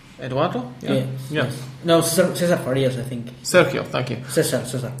 Eduardo? Yeah. Yes. No, Cesar Farias, I think. Sergio, thank you. Cesar.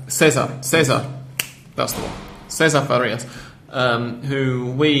 Cesar. That's the one. Cesar Farias.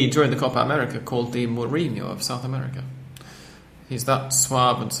 Who we, during the Copa America, called the Mourinho of South America. He's that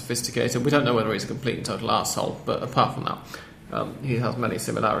suave and sophisticated. We don't know whether he's a complete and total arsehole, but apart from that, he has many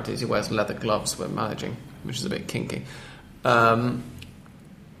similarities. He wears leather gloves when managing, which is a bit kinky. And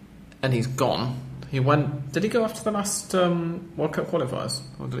he's gone. Did he go after the last World Cup qualifiers?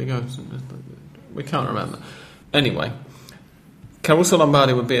 Or did he go? We can't remember. Anyway, Caruso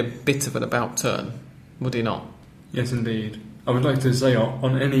Lombardi would be a bit of an about turn, would he not? Yes, indeed. I would like to say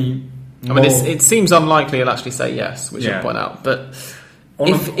on any... it seems unlikely he'll actually say yes, which I'll point out. But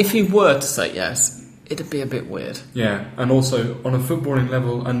if he were to say yes, it'd be a bit weird. Yeah, and also on a footballing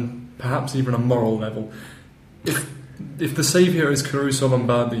level and perhaps even a moral level, if the saviour is Caruso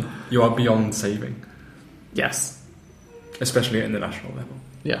Lombardi, you are beyond saving. Yes. Especially at the national level.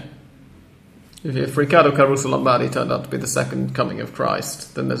 Yeah. If Riccardo Caruso Lombardi turned out to be the second coming of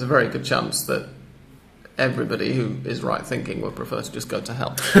Christ, then there's a very good chance that everybody who is right thinking would prefer to just go to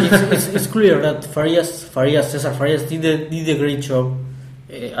hell. It's clear that Cesar Farias did a great job,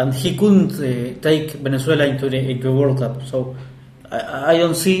 and he couldn't take Venezuela into the World Cup. So I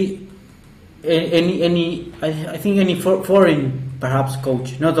don't see any I think any foreign perhaps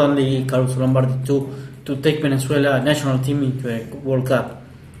coach, not only Caruso Lombardi, to take Venezuela national team into a World Cup.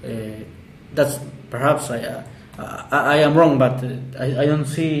 That's perhaps I am wrong, but I don't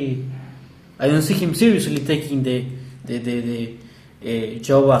see him seriously taking the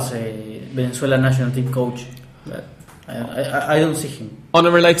job as a Venezuela national team coach. I don't see him. On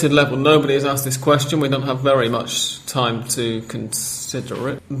a related level, nobody has asked this question. We don't have very much time to consider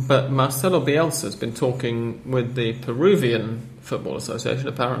it. But Marcelo Bielsa has been talking with the Peruvian Football Association,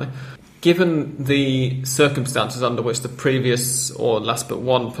 apparently. Given the circumstances under which the previous or last but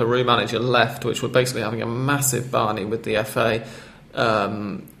one Peru manager left, which were basically having a massive barney with the FA,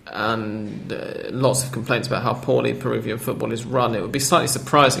 and lots of complaints about how poorly Peruvian football is run, it would be slightly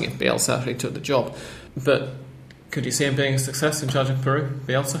surprising if Bielsa actually took the job. But could you see him being a success in charge of Peru,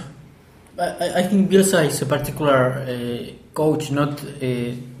 Bielsa? I think Bielsa is a particular coach, not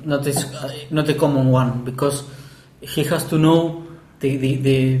a common one, because he has to know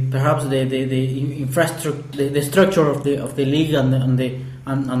the perhaps the infrastructure, the structure of the league and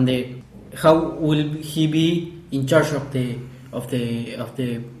the how will he be in charge of the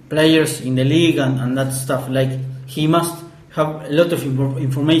players in the league and that stuff. Like, he must have a lot of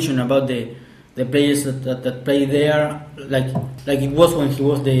information about the players that play there, like it was when he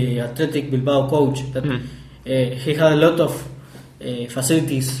was the Athletic Bilbao coach. That he had a lot of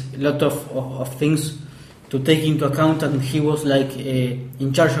facilities, a lot of things to take into account, and he was like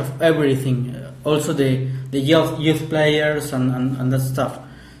in charge of everything. Also the youth players and that stuff.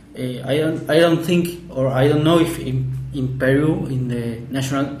 I don't think, or I don't know if in Peru, in the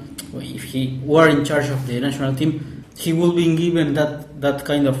national, if he were in charge of the national team, he would be given that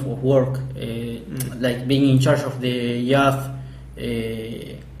kind of work, like being in charge of the youth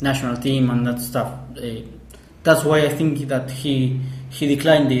national team and that stuff. That's why I think that he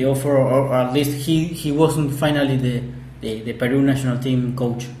declined the offer, or at least he wasn't finally the Peru national team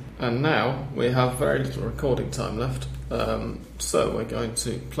coach. And now we have very little recording time left, so we're going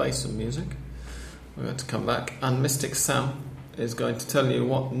to play some music. We're going to come back, and Mystic Sam is going to tell you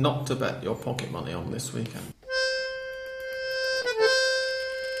what not to bet your pocket money on this weekend.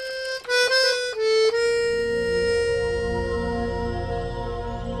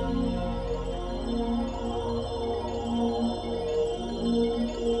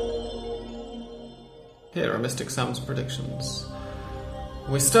 Here are Mystic Sam's predictions.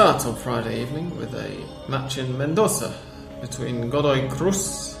 We start on Friday evening with a match in Mendoza between Godoy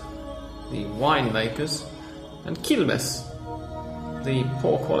Cruz, the winemakers, and Quilmes, the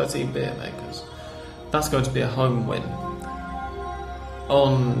poor quality beer makers. That's going to be a home win.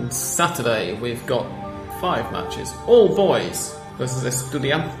 On Saturday we've got 5 matches. All boys versus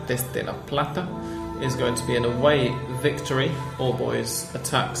Estudiantes de La Plata is going to be an away victory. All boys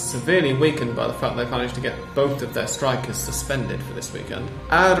attack severely weakened by the fact they've managed to get both of their strikers suspended for this weekend.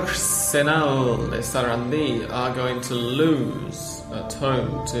 Arsenal de Sarandí are going to lose at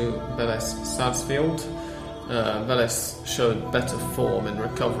home to Vélez Sarsfield. Vélez showed better form in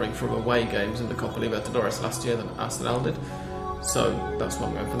recovering from away games in the Copa Libertadores last year than Arsenal did. So that's why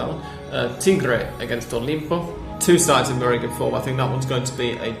I'm going for that one. Tigre against Olimpo. Two sides in very good form. I think that one's going to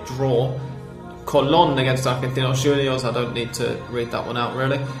be a draw. Colón against Argentinos Juniors. I don't need to read that one out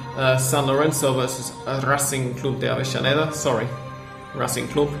really. San Lorenzo versus Racing Club de Avellaneda. Sorry, Racing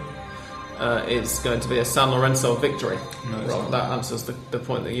Club. Is going to be a San Lorenzo victory. No, that answers the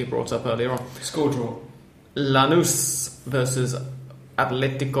point that you brought up earlier on. Score draw. Lanús versus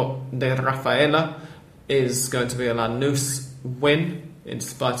Atlético de Rafaela is going to be a Lanús win, in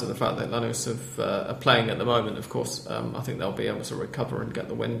spite of the fact that Lanús are playing at the moment. Of course, I think they'll be able to recover and get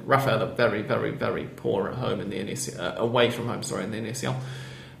the win. Rafaela very, very, very poor at home in the away from home. Sorry, in the Inicial.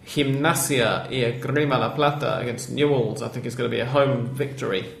 Gimnasia y Grima La Plata against Newell's. I think is going to be a home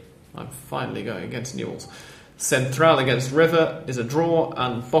victory. I'm finally going against Newell's. Central against River is a draw,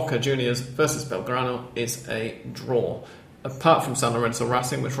 and Boca Juniors versus Belgrano is a draw. Apart from San Lorenzo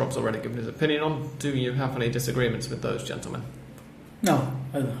Racing, which Rob's already given his opinion on, do you have any disagreements with those gentlemen? No,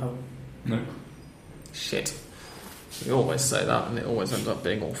 I don't have. No. Shit. You always say that, and it always ends up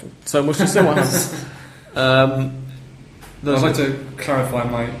being awful. So we'll just see what happens. I'd like to clarify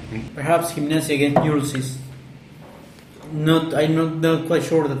my... Perhaps Gimnasia against Newell's is... I'm not quite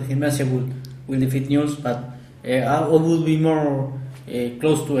sure that Gimnasia will defeat Newell's, but I will be more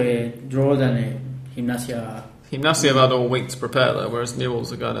close to a draw than a Gimnasia. Gimnasia have had all week to prepare though, whereas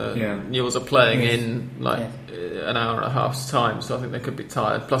Newell's are Newell's are playing in an hour and a half's time, so I think they could be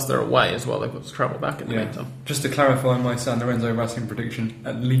tired. Plus they're away as well; they've got to travel back in the meantime. Just to clarify my San Lorenzo Racing prediction: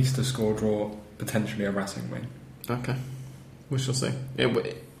 at least a score draw, potentially a Racing win. Okay, we shall see.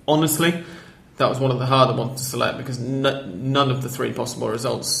 Honestly, that was one of the harder ones to select because none of the three possible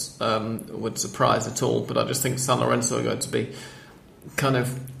results would surprise at all. But I just think San Lorenzo are going to be kind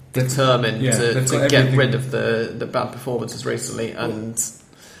of determined to get rid of the bad performances recently, and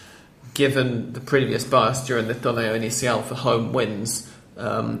given the previous bias during the Torneo Inicial for home wins,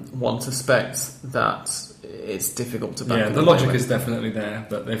 one suspects that it's difficult to back. Yeah, the logic is definitely there,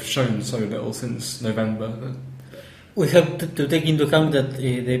 but they've shown so little since November. We have to take into account that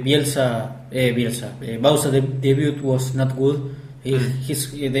the Bausa debut was not good. He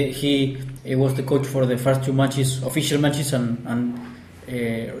was the coach for the first two matches, official matches, and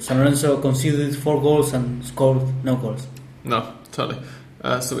San Lorenzo conceded 4 goals and scored no goals. No, totally.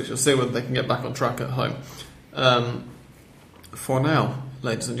 So we shall see whether they can get back on track at home. For now,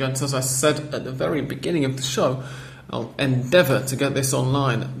 ladies and gents, as I said at the very beginning of the show, I'll endeavour to get this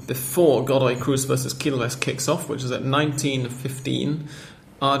online before Godoy Cruz versus Quilmes kicks off, which is at 19:15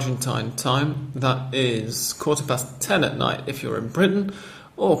 Argentine time. That is 10:15 at night if you're in Britain,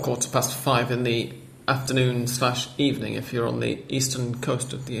 or 5:15 in the afternoon/evening if you're on the eastern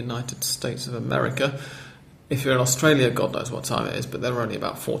coast of the United States of America. If you're in Australia, God knows what time it is, but there are only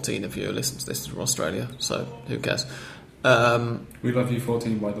about 14 of you who listen to this from Australia, so who cares? We love you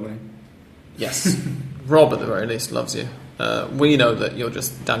 14, by the way. Yes. Rob, at the very least, loves you. We know that you're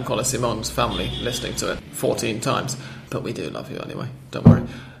just Dan Colla Simon's family listening to it 14 times, but we do love you anyway, don't worry.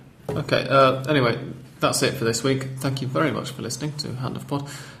 Okay, anyway, that's it for this week. Thank you very much for listening to Hand of Pod.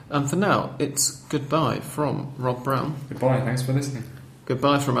 And for now, it's goodbye from Rob Brown. Goodbye, thanks for listening.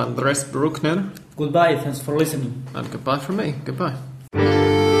 Goodbye from Andres Bruckner. Goodbye, thanks for listening. And goodbye from me. Goodbye.